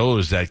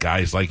shows that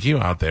guys like you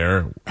out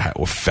there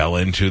fell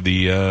into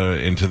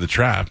the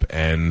trap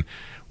and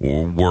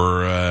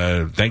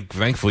were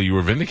thankfully you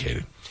were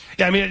vindicated.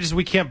 Yeah, I mean,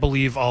 we can't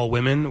believe all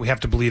women. We have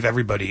to believe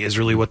everybody is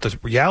really what the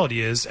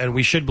reality is, and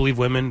we should believe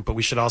women, but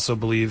we should also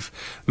believe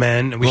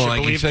men, and we should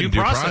believe due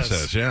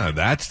process. Yeah,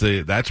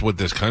 that's what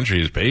this country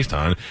is based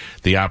on.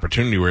 The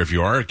opportunity where if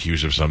you are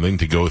accused of something,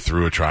 to go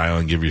through a trial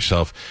and give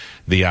yourself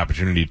the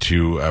opportunity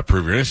to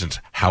prove your innocence.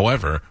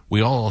 However, we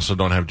all also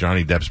don't have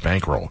Johnny Depp's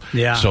bankroll.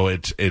 Yeah. So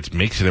it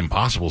makes it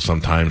impossible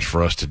sometimes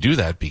for us to do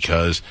that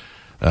because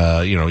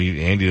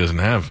Andy doesn't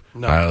have,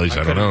 at least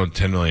I don't know,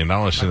 $10 million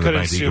in the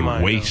bank he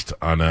could waste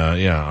on.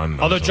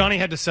 Although Johnny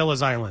had to sell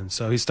his island,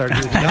 so he started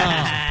doing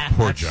that.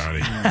 Poor Johnny.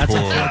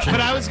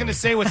 But I was going to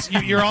say,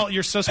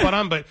 you're so spot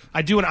on. But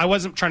I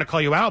wasn't trying to call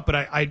you out, but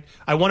I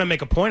want to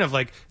make a point of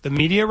like the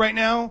media right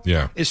now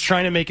is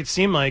trying to make it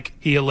seem like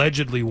he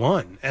allegedly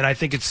won, and I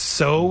think it's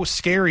so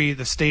scary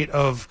the state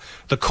of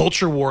the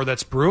culture war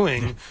that's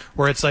brewing,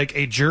 where it's like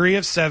a jury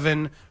of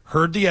 7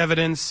 heard the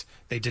evidence.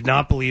 They did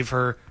not believe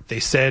her. They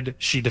said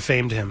she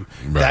defamed him.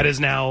 Right. That is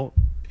now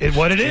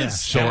what it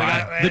is.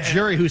 Yeah. So the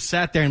jury who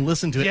sat there and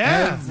listened to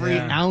every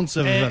ounce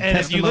of and testimony.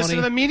 if you listen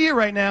to the media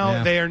right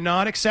now, they are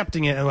not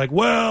accepting it. And like,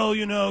 well,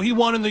 he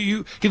won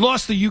he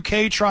lost the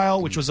UK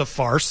trial, which was a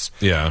farce.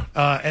 Yeah.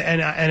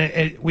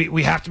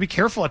 We have to be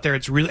careful out there.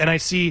 It's really, and I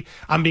see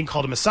I'm being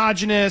called a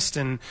misogynist,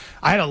 and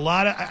I had a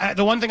lot of.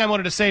 The one thing I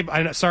wanted to say,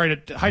 I'm sorry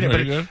to hide it,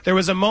 but there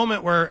was a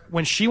moment where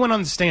when she went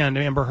on the stand,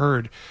 Amber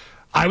Heard,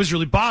 I was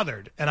really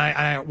bothered,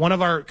 and one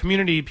of our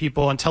community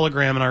people on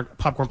Telegram in our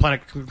Popcorn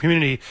Planet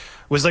community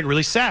was like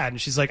really sad,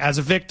 and she's like, as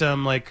a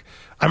victim, like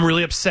I'm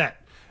really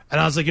upset, and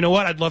I was like, you know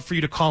what, I'd love for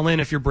you to call in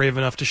if you're brave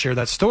enough to share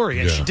that story,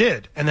 and she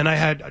did, and then I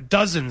had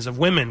dozens of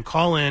women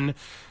call in.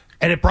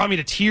 And it brought me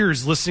to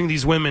tears listening to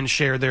these women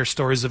share their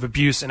stories of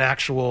abuse and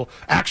actual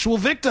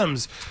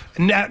victims.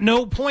 And at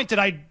no point did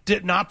I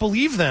not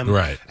believe them.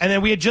 Right. And then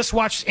we had just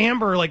watched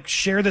Amber like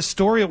share this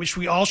story, which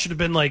we all should have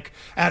been like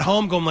at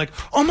home going like,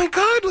 oh my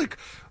God, like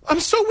I'm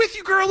so with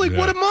you, girl. Like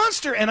what a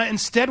monster. And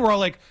instead we're all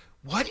like,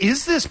 what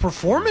is this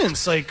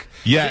performance? Like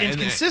the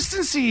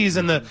inconsistencies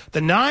and the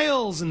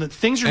denials and the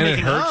things you're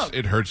making up.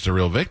 It hurts the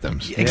real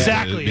victims.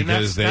 Exactly.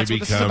 Because that's what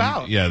this is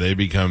about. Yeah, they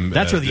become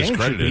that's where the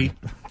discredited. anger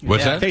should be.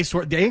 What's that?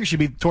 The anger should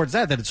be towards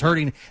that it's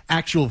hurting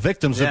actual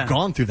victims who've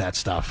gone through that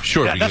stuff.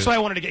 Sure. Yeah, that's what I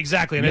wanted to get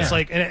exactly. And it's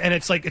like and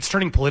it's like it's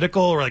turning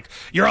political, or like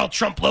you're all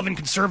Trump loving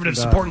conservatives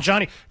supporting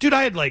Johnny. Dude,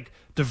 I had like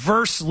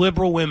diverse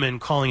liberal women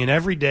calling in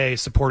every day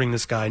supporting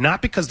this guy, not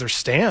because they're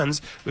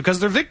stans, because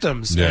they're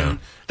victims. Yeah. And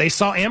they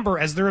saw Amber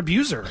as their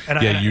abuser. And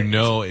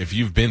if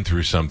you've been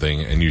through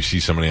something and you see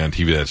somebody on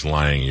TV that's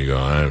lying, you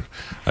go,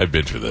 I've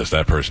been through this.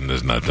 That person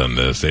has not done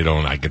this.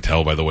 I can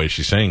tell by the way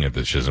she's saying it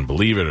that she doesn't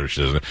believe it, or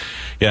she doesn't.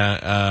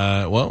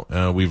 Yeah.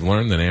 We've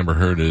learned that Amber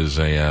Heard is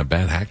a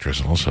bad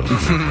actress also.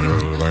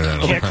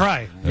 Can't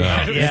cry.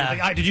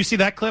 Yeah. Did you see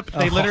that clip?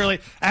 They literally,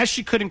 as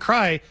she couldn't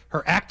cry,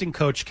 her acting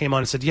coach came on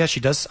and said, she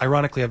does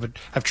ironically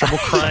have trouble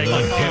crying.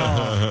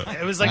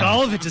 It was like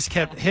all of it just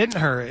kept hitting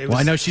her.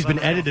 I know she's been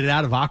edited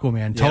out of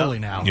Aquaman totally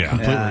now. Yeah.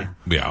 Completely.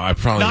 Yeah, I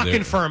probably not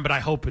confirmed, but I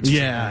hope it's true.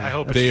 I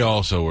hope it's they true.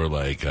 also were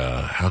like,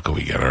 how can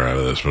we get her out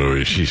of this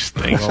movie? She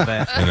stinks.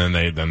 And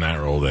then that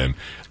rolled in.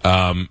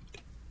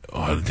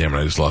 Oh, damn it,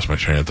 I just lost my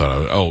train of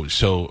thought.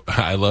 So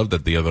I love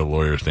that the other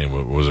lawyer's name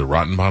was it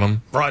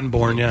Rottenbottom?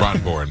 Rottenborn, yeah.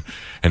 Rottenborn.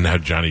 And now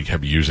Johnny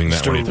kept using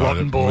that when he thought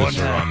it was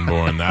Mr.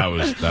 Rottenborn.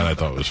 That I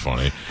thought was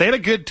funny. They had a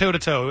good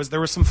toe-to-toe. There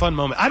were some fun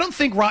moments. I don't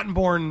think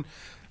Rottenborn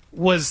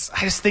I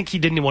just think he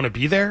didn't want to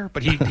be there,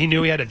 but he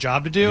knew he had a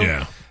job to do.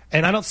 Yeah.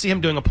 And I don't see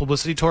him doing a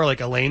publicity tour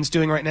like Elaine's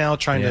doing right now,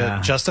 trying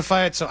to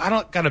justify it. So I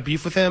don't got a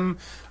beef with him.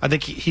 I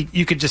think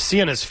you could just see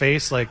on his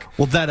face, like,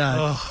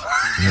 Johnny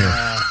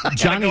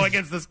go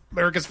against this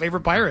America's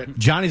favorite pirate.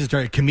 Johnny's a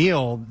story.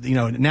 Camille,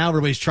 now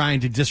everybody's trying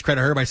to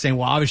discredit her by saying,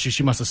 well, obviously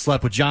she must have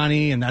slept with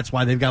Johnny, and that's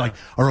why they've got like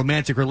a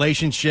romantic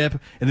relationship.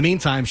 In the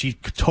meantime, she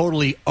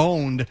totally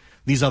owned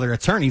these other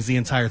attorneys the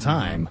entire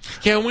time.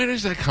 Yeah, where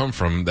does that come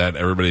from that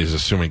everybody is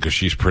assuming because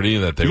she's pretty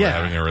that they were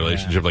having a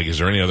relationship? Like, is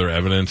there any other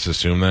evidence to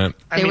assume that?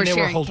 They were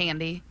sharing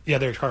candy. Yeah,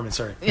 they were Carmen,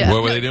 sorry. Yeah.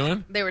 What were they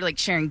doing? They were like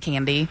sharing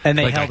candy. And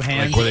they held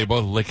hands. Like, were they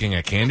both licking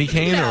a candy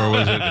cane, or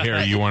was it,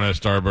 here, you want a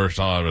Starburst,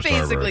 I'll have a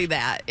Starburst? Basically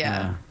that,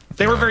 yeah.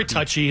 They were very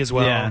touchy as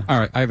well. Yeah. All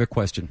right, I have a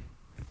question.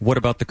 What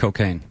about the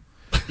cocaine?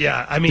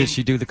 Yeah, I mean, did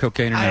she do the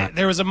cocaine or not?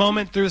 There was a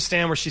moment through the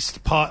stand where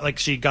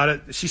she got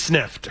it. She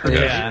sniffed her.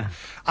 Yeah.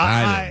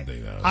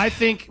 I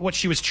think what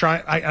she was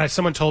trying.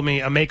 Someone told me,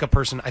 a makeup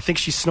person. I think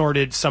she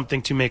snorted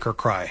something to make her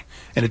cry,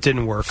 and it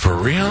didn't work. For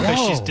real?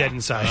 Because she's dead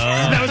inside.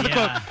 That was the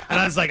quote, and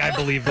I was like, I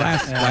believe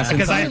that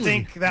because I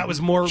think that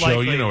was more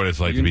likely. Joe, you know what it's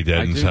like to be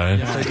dead inside.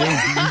 Yes,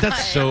 I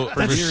do.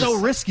 That's so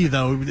risky,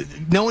 though.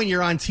 Knowing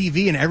you're on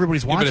TV and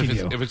everybody's watching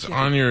you. If it's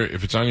on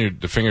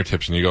the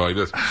fingertips and you go like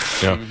this,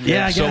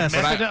 yeah, I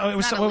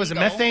guess. What was it,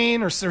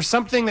 methane or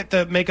something that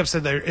the makeup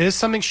said there is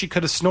something she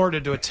could have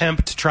snorted to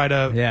attempt to try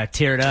to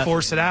tear it up,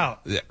 force it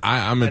out.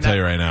 I'm going to tell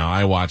you right now,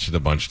 I watched it a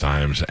bunch of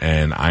times,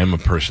 and I'm a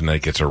person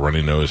that gets a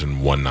runny nose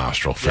in one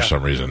nostril for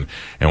some reason.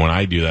 And when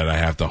I do that, I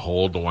have to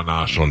hold the one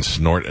nostril and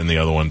snort in the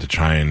other one to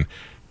try and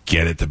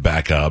get it to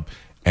back up.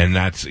 And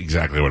that's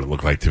exactly what it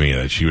looked like to me,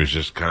 that she was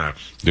just kind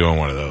of doing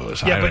one of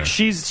those. Yeah, but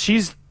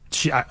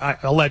I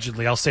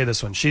allegedly, I'll say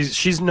this one.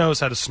 She knows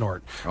how to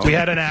snort. We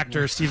had an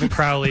actor, Stephen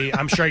Crowley.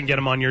 I'm sure I can get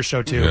him on your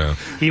show too. Yeah.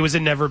 He was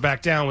in Never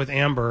Back Down with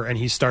Amber, and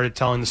he started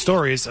telling the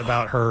stories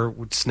about her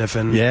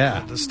sniffing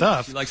the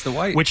stuff. She likes the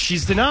white, which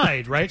she's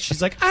denied. Right?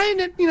 She's like, blah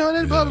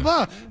blah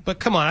blah. But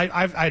come on,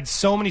 I had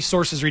so many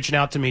sources reaching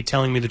out to me,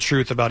 telling me the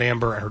truth about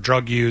Amber and her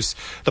drug use,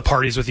 the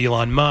parties with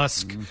Elon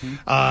Musk.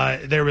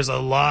 Mm-hmm. There was a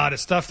lot of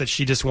stuff that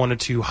she just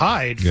wanted to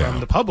hide from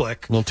the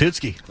public. Little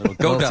Tootsky.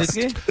 Go Dust.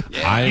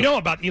 Yeah. You know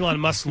about Elon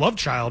Musk's love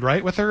child,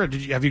 right? With her?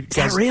 Have you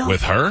guys? Real?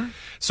 With her?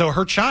 So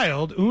her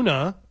child,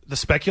 Una, the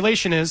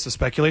speculation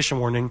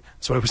warning,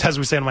 that's what it was, as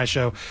we say on my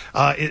show,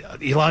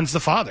 Elon's the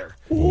father.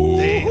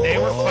 They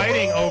were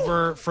fighting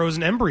over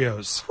frozen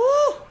embryos.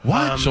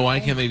 What? So why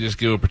can't they just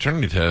do a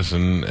paternity test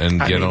and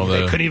get all the...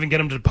 They couldn't even get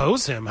him to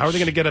depose him. How are they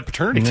going to get a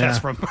paternity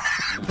test from him?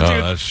 Dude,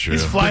 that's true.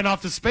 He's flying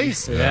off to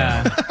space.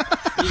 Yeah.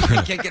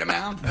 You can't get him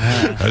out.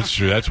 That's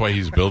true. That's why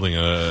he's building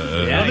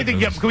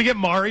Can we get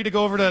Mari to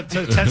go over to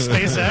test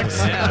SpaceX?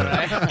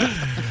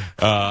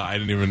 I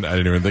didn't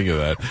even think of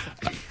that.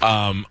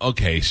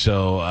 Okay,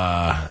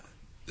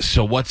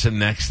 so what's the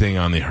next thing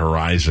on the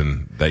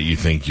horizon that you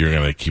think you're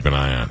going to keep an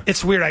eye on?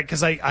 It's weird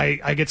because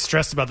I get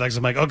stressed about that because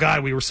I'm like, oh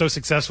God, we were so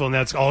successful and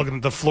that's all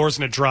the floor's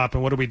going to drop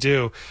and what do we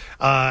do?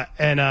 But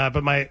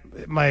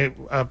my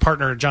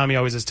partner Johnny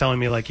always is telling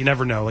me like, you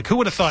never know. Like, who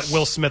would have thought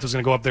Will Smith was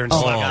going to go up there and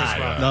slap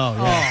Chris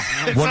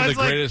Rock? One of the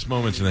greatest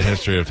moments in the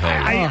history of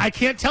television. I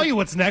can't tell you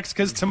what's next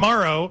because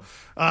tomorrow.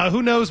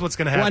 Who knows what's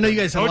going to happen? Well, I know you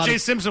guys had O.J.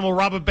 Simpson will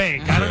rob a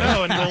bank. I don't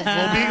know,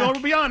 and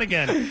we'll be on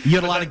again. You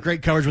had a lot of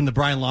great coverage when the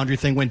Brian Laundrie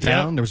thing went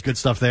down. There was good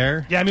stuff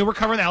there. Yeah, I mean, we're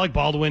covering the Alec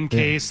Baldwin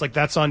case. Like,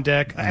 that's on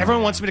deck.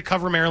 Everyone wants me to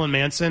cover Marilyn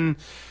Manson.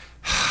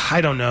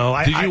 I don't know.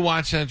 Did you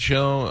watch that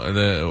show?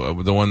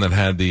 The one that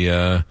had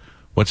the...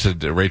 what's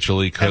it? Rachel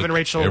Lee Cook? Evan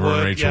Rachel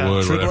Wood.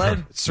 True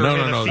Blood?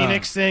 No.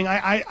 Phoenix thing.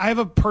 I have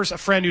a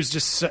friend who's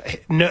just...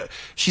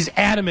 she's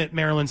adamant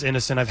Marilyn's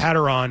innocent. I've had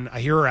her on. I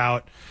hear her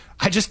out.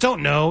 I just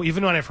don't know.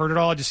 Even when I've heard it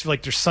all, I just feel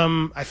like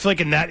I feel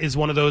like, and that is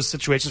one of those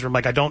situations where I'm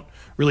like, I don't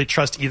really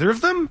trust either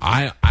of them.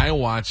 I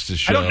watched the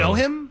show. I don't know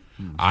him.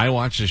 I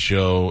watched a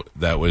show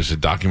that was a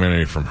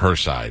documentary from her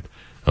side.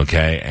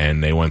 Okay,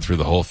 and they went through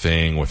the whole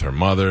thing with her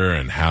mother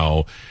and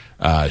how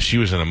she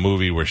was in a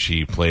movie where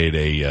she played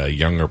a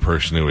younger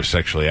person who was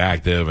sexually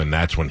active, and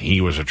that's when he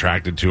was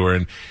attracted to her.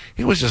 And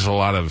it was just a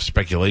lot of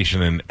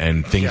speculation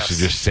and things to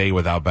just say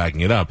without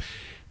backing it up.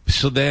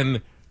 So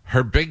then.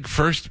 Her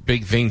first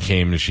big thing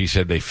came, and she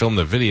said they filmed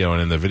the video,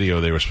 and in the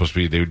video they were supposed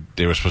to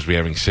be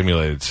having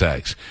simulated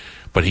sex,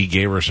 but he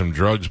gave her some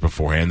drugs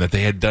beforehand that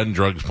they had done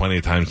drugs plenty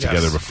of times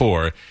together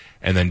before,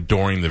 and then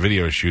during the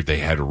video shoot they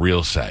had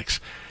real sex,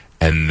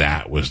 and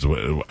that was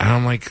and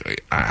I'm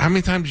like, how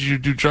many times did you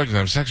do drugs and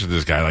have sex with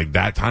this guy? Like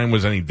that time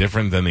was any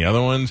different than the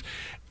other ones?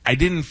 I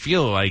didn't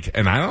feel like,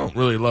 and I don't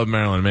really love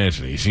Marilyn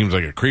Manson. He seems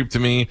like a creep to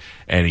me,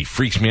 and he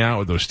freaks me out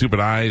with those stupid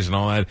eyes and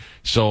all that.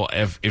 So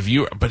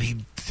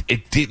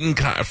it didn't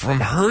from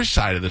her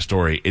side of the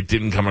story. It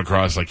didn't come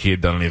across like he had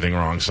done anything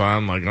wrong. So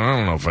I'm like, I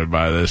don't know if I'd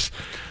buy this.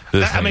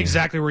 I'm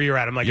exactly where you're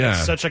at. I'm like,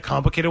 it's such a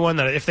complicated one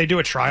that if they do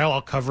a trial,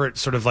 I'll cover it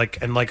sort of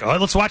like, and like, oh,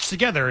 let's watch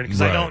together.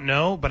 Because I don't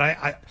know, but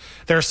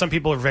there are some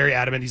people who are very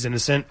adamant he's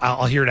innocent.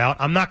 I'll hear it out.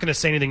 I'm not going to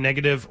say anything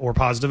negative or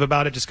positive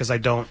about it just because I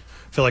don't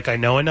feel like I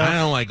know enough. I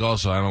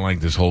don't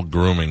like this whole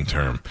grooming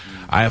term.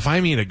 If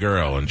I meet a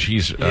girl and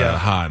she's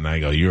hot and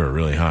I go, you're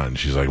really hot, and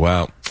she's like,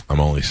 well,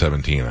 I'm only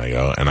 17.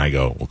 I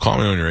go, well, call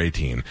me when you're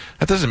 18.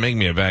 That doesn't make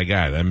me a bad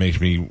guy. That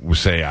makes me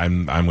say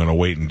I'm going to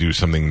wait and do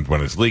something when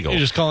it's legal.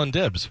 You're just calling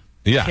dibs.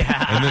 Yeah,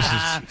 and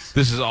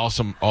this is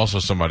also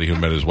somebody who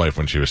met his wife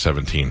when she was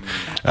 17.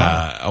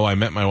 I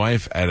met my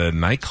wife at a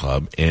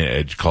nightclub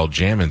called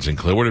Jammin's in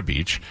Clearwater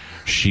Beach.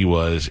 She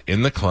was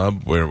in the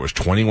club where it was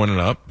 21 and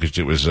up because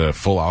it was a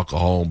full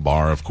alcohol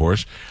bar, of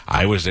course.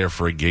 I was there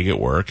for a gig at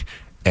work.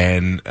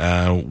 And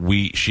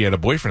she had a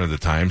boyfriend at the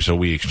time, so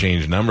we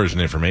exchanged numbers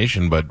and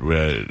information. But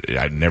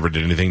I never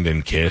did anything,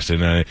 didn't kiss,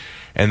 and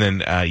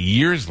then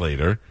years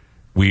later,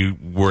 we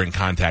were in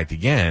contact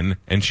again,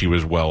 and she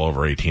was well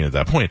over 18 at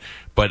that point.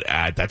 But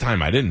at that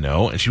time, I didn't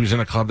know, and she was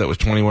in a club that was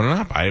 21 and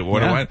up.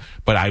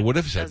 But I would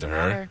have said to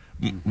her,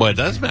 well, it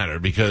does matter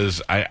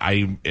because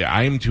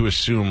I'm to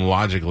assume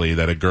logically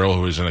that a girl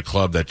who is in a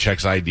club that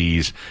checks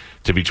IDs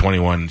to be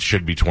 21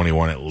 should be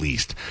 21 at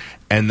least.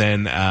 And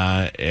then,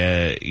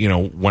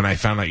 when I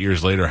found out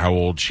years later how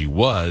old she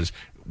was,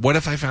 what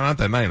if I found out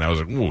that night and I was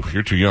like, ooh,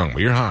 you're too young,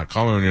 but you're hot.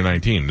 Call me when you're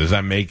 19. Is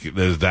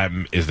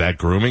that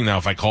grooming? Now,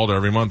 if I called her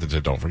every month and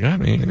said, don't forget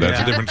me, that's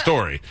a different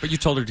story. But you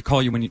told her to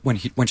call you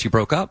when she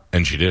broke up.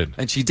 And she did.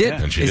 And she did.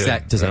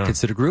 Does that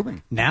consider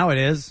grooming? Now it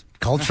is.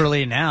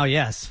 Culturally now,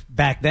 yes.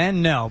 Back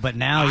then, no. But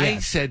now, yes. I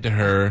said to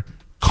her,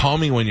 call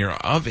me when you're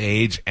of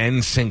age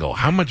and single.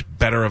 How much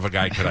better of a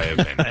guy could I have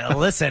been?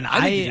 Listen,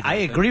 I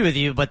agree with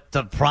you, but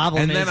the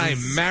problem is... And then I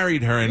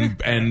married her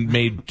and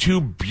made 2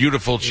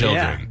 beautiful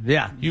children.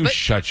 Yeah.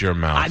 Shut your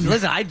mouth.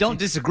 Listen, I don't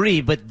disagree,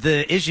 but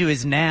the issue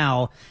is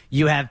now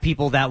you have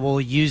people that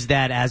will use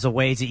that as a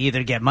way to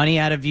either get money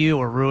out of you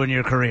or ruin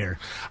your career.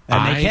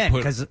 And they can.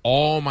 Put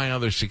all my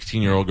other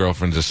 16-year-old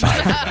girlfriends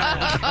aside for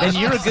that one.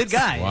 Then you're a good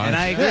guy, and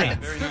I agree.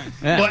 Yeah.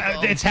 Nice.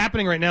 Well, it's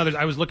happening right now.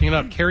 I was looking it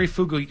up. Kerry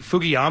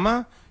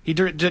Fugiyama... He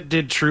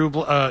did True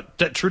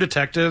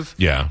Detective.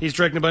 Yeah. He's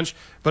directing a bunch.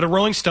 But a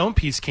Rolling Stone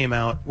piece came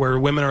out where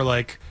women are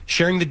like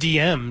sharing the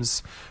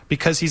DMs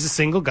because he's a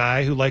single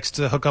guy who likes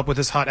to hook up with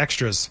his hot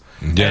extras.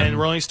 Yeah. And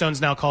Rolling Stone's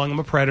now calling him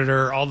a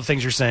predator, all the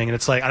things you're saying. And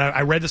it's like,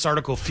 I read this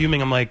article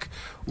fuming. I'm like,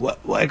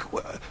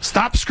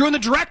 stop screwing the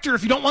director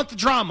if you don't want the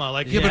drama.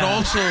 But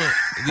also...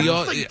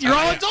 you're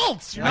all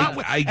adults.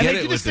 I get and they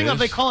it do this with thing this. of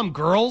they call them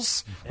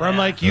girls. Where I'm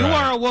like, you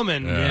are a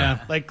woman.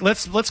 Yeah. Like,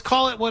 let's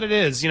call it what it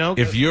is, you know?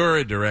 If you're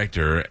a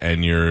director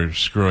and you're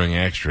screwing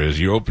extras,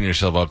 you open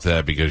yourself up to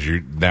that because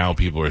now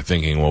people are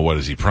thinking, well, what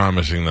is he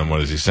promising them?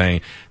 What is he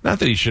saying? Not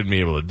that he shouldn't be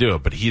able to do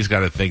it, but he's got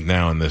to think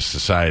now in this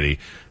society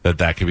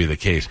that could be the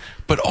case.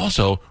 But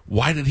also,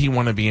 why did he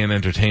want to be in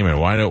entertainment?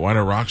 Why do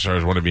rock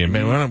stars want to be in?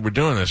 We're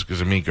doing this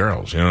because of meet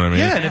girls. You know what I mean?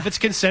 Yeah, and if it's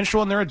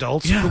consensual and they're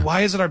adults,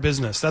 why is it our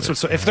business? That's what.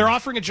 So if they're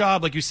offering a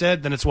job, like you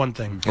said, then it's one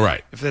thing.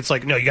 Right. If it's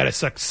like, no, you got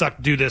to suck,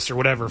 do this or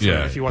whatever.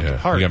 If you want the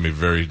part. You got me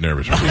very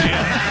nervous.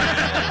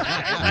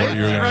 What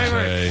you were going to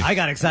say? I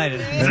got excited.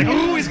 He's like,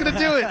 ooh, he's going to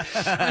do it.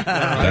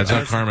 That's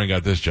how Carmen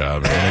got this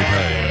job.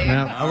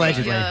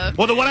 Allegedly.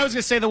 Well, the one I was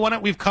going to say, the one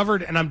that we've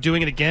covered, and I'm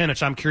doing it again,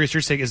 which I'm curious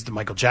your take, is the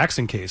Michael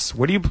Jackson case.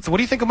 What do you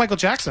think of Michael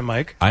Jackson,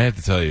 Mike? I have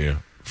to tell you,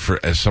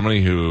 as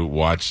somebody who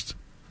watched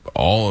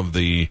all of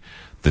the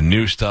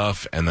new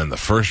stuff and then the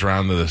first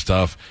round of the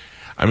stuff,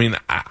 I mean,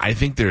 I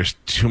think there's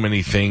too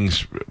many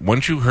things.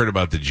 Once you heard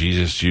about the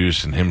Jesus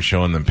juice and him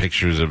showing them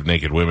pictures of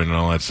naked women and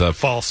all that stuff,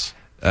 false.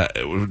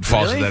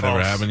 False that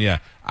never happened. Yeah,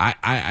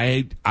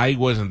 I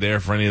wasn't there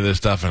for any of this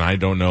stuff, and I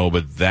don't know.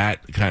 But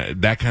that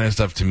kind of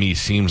stuff to me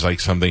seems like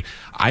something.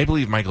 I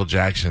believe Michael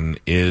Jackson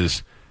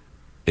is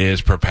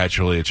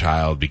perpetually a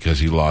child because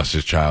he lost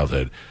his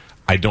childhood.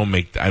 I don't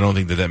think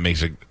that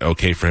makes it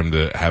okay for him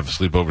to have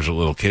sleepovers with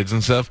little kids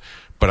and stuff.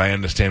 But I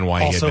understand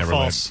why also he had never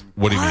false.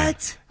 What do you mean?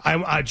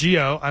 I'm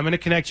Gio. I'm going to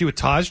connect you with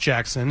Taj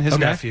Jackson, his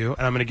nephew,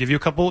 and I'm going to give you a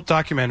couple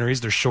documentaries.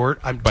 They're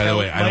short. By the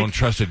way, I don't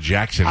trust a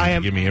Jackson to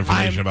give me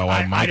information about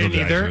why Michael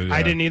Jackson.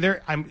 I didn't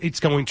either. It's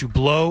going to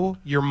blow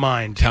your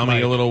mind. Tell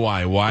me a little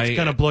why. Why it's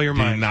going to blow your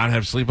mind? Did he not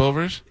have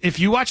sleepovers? If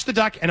you watch the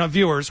doc, and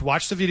viewers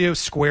watch the video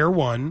Square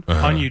One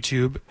on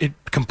YouTube, it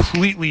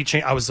completely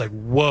changed. I was like,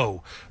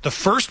 whoa! The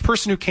first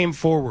person who came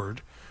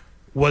forward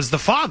was the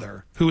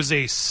father, who was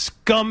a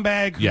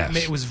scumbag. Yes.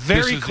 It was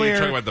very clear. You're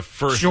talking about the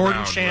first Jordan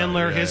round,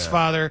 Chandler, right? his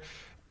father.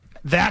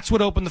 That's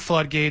what opened the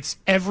floodgates.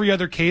 Every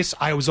other case,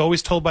 I was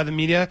always told by the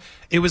media,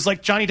 it was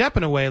like Johnny Depp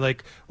in a way.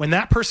 Like when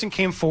that person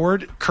came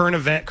forward, current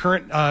affair.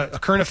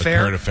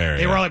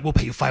 They were all like, "We'll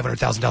pay you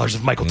 $500,000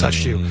 if Michael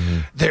touched you."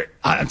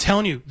 I'm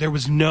telling you, there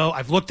was no.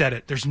 I've looked at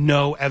it. There's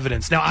no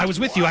evidence. Now I was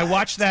with you. I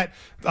watched that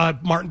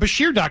Martin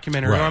Bashir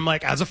documentary. Where I'm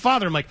like, as a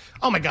father, I'm like,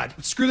 "Oh my God,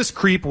 screw this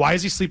creep. Why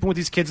is he sleeping with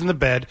these kids in the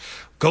bed?"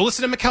 Go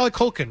listen to Macaulay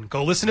Culkin.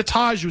 Go listen to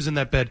Taj, who was in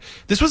that bed.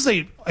 This was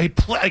a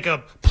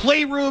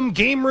playroom,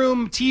 game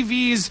room,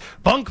 TVs,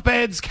 bunk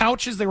beds,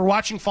 couches they were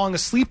watching, falling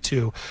asleep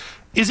to.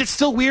 Is it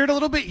still weird a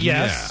little bit?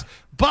 Yes. Yeah.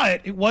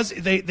 But it was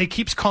they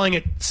keeps calling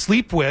it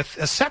sleep with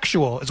as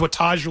sexual, is what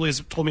Taj really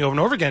has told me over and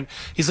over again.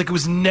 He's like, it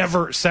was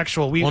never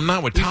sexual. Well,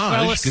 not with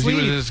Taj, because he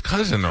was his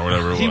cousin or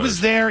whatever it was. He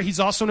was there. He's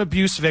also an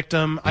abuse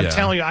victim. I'm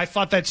telling you, I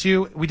thought that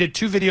too. We did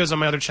 2 videos on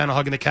my other channel,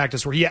 Hugging the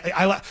Cactus, where he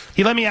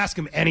let me ask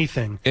him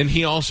anything. And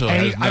he also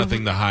has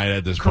nothing to hide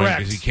at this point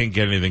because he can't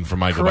get anything from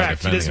Michael by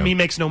defending him. He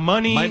makes no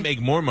money. Might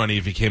make more money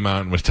if he came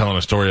out and was telling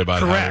a story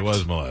about how he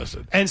was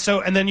molested. And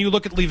then you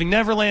look at Leaving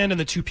Neverland, and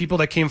the 2 people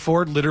that came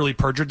forward literally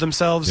perjured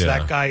themselves. Yeah.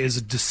 That guy is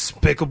a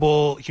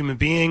despicable human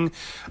being.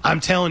 I'm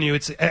telling you,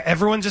 it's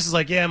everyone just is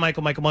like, yeah,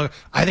 Michael.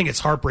 I think it's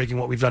heartbreaking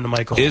what we've done to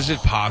Michael. Is it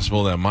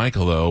possible that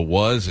Michael, though,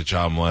 was a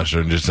child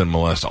molester and just didn't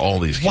molest all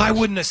these kids? Why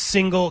wouldn't a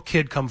single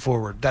kid come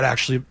forward that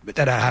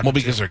happened? Well,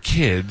 because they're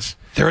kids.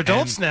 They're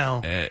adults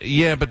now.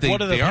 Yeah, but they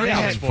are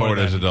coming forward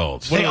as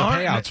adults. What are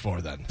the payouts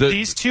for then?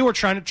 These 2 are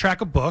trying to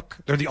track a book.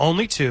 They're the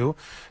only 2.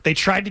 They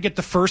tried to get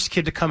the first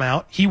kid to come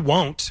out. He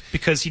won't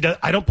because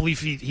I don't believe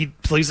he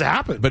believes it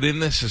happened. But in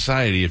this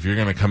society, if you're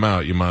going to come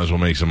out, you might as well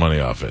make some money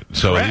off it.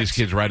 So these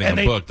kids writing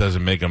a book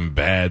doesn't make them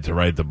bad to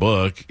write the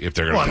book if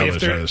they're going to tell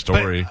this kind of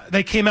story.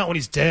 They came out when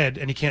he's dead,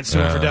 and he can't sue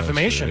him for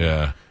defamation.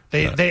 Yeah.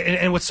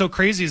 And what's so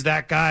crazy is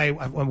that guy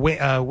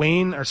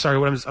Wayne, or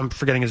sorry, I'm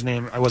forgetting his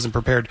name. I wasn't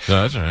prepared.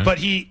 No, that's all right. But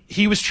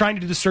he was trying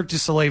to do the Cirque du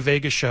Soleil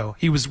Vegas show.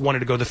 He wanted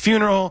to go to the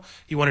funeral.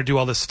 He wanted to do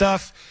all this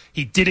stuff.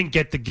 He didn't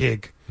get the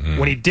gig.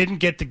 When he didn't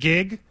get the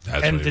gig,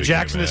 and the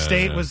Jackson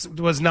estate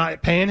was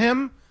not paying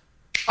him,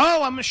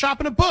 I'm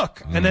shopping a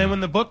book. And then when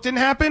the book didn't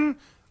happen,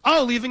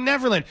 Leaving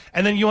Neverland.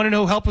 And then you want to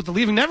know who helped with the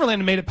Leaving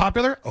Neverland and made it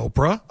popular?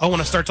 Oprah. I want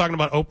to start talking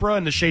about Oprah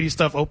and the shady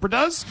stuff Oprah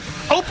does.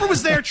 Oprah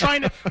was there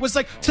was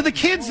like, to the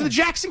kids, the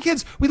Jackson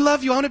kids, we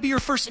love you. I want to be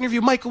your first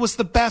interview. Michael was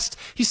the best.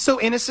 He's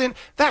so innocent.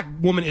 That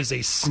woman is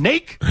a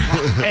snake.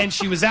 And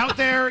she was out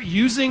there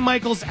using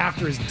Michael's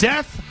after his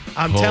death.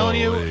 I'm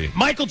telling you,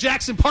 Michael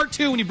Jackson Part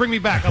 2 when you bring me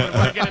back. I'm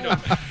going to get into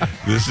it.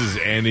 This is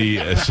Andy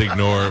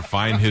Signore.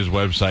 Find his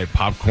website,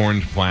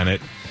 Popcorn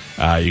Planet.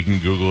 You can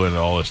Google it and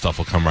all this stuff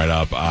will come right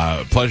up.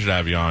 Pleasure to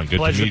have you on. Good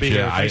Pleasure to meet be you.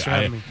 Here. Thanks for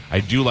having me. I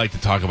do like to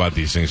talk about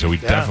these things, so we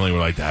definitely would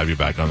like to have you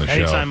back on the show.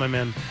 Anytime, my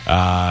man.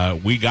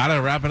 We got to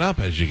wrap it up,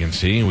 as you can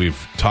see.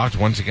 We've talked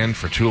once again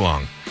for too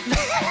long.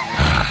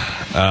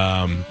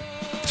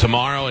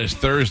 Tomorrow is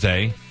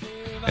Thursday.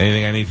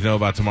 Anything I need to know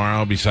about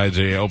tomorrow besides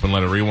the Open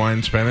Letter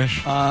Rewind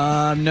Spanish?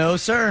 No,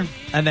 sir.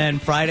 And then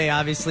Friday,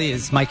 obviously,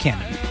 is Mike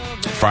Cannon.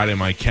 Friday,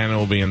 Mike Cannon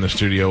will be in the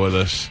studio with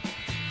us,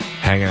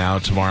 hanging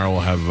out. Tomorrow we'll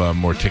have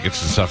more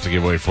tickets and stuff to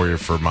give away for you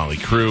for Motley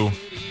Crue.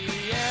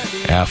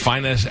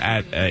 Find us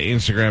at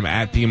Instagram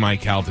at the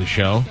Mike Calta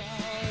Show.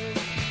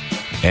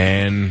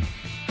 And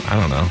I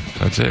don't know.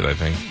 That's it, I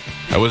think.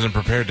 I wasn't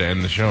prepared to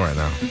end the show right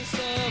now.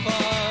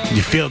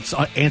 You feel it's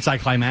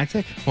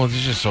anticlimactic? Well,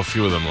 there's just so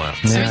few of them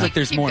left. Seems like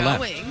there's more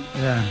left.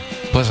 Yeah.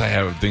 Plus, I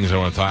have things I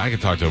want to talk. I can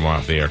talk to them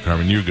off the air,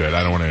 Carmen. You good?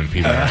 I don't want to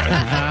impede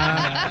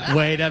that.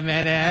 Wait a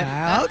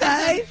minute.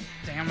 Okay.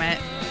 Damn it.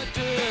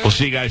 We'll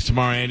see you guys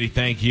tomorrow, Andy.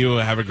 Thank you.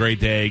 Have a great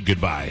day.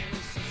 Goodbye.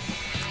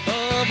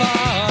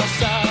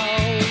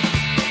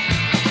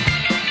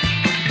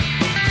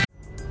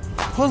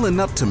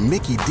 Pulling up to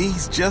Mickey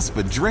D's just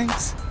for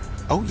drinks?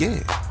 Oh, yeah,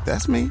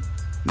 that's me.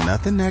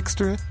 Nothing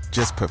extra,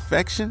 just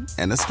perfection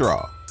and a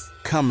straw.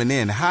 Coming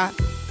in hot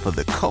for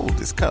the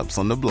coldest cups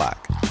on the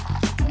block.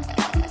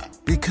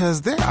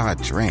 Because there are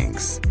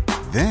drinks.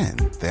 Then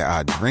there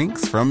are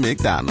drinks from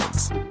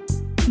McDonald's.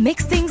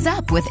 Mix things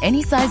up with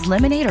any size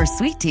lemonade or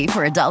sweet tea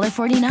for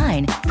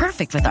 $1.49.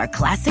 Perfect with our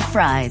classic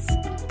fries.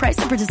 Price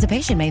and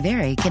participation may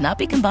vary. Cannot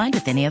be combined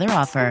with any other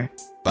offer.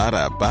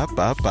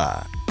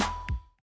 Ba-da-ba-ba-ba.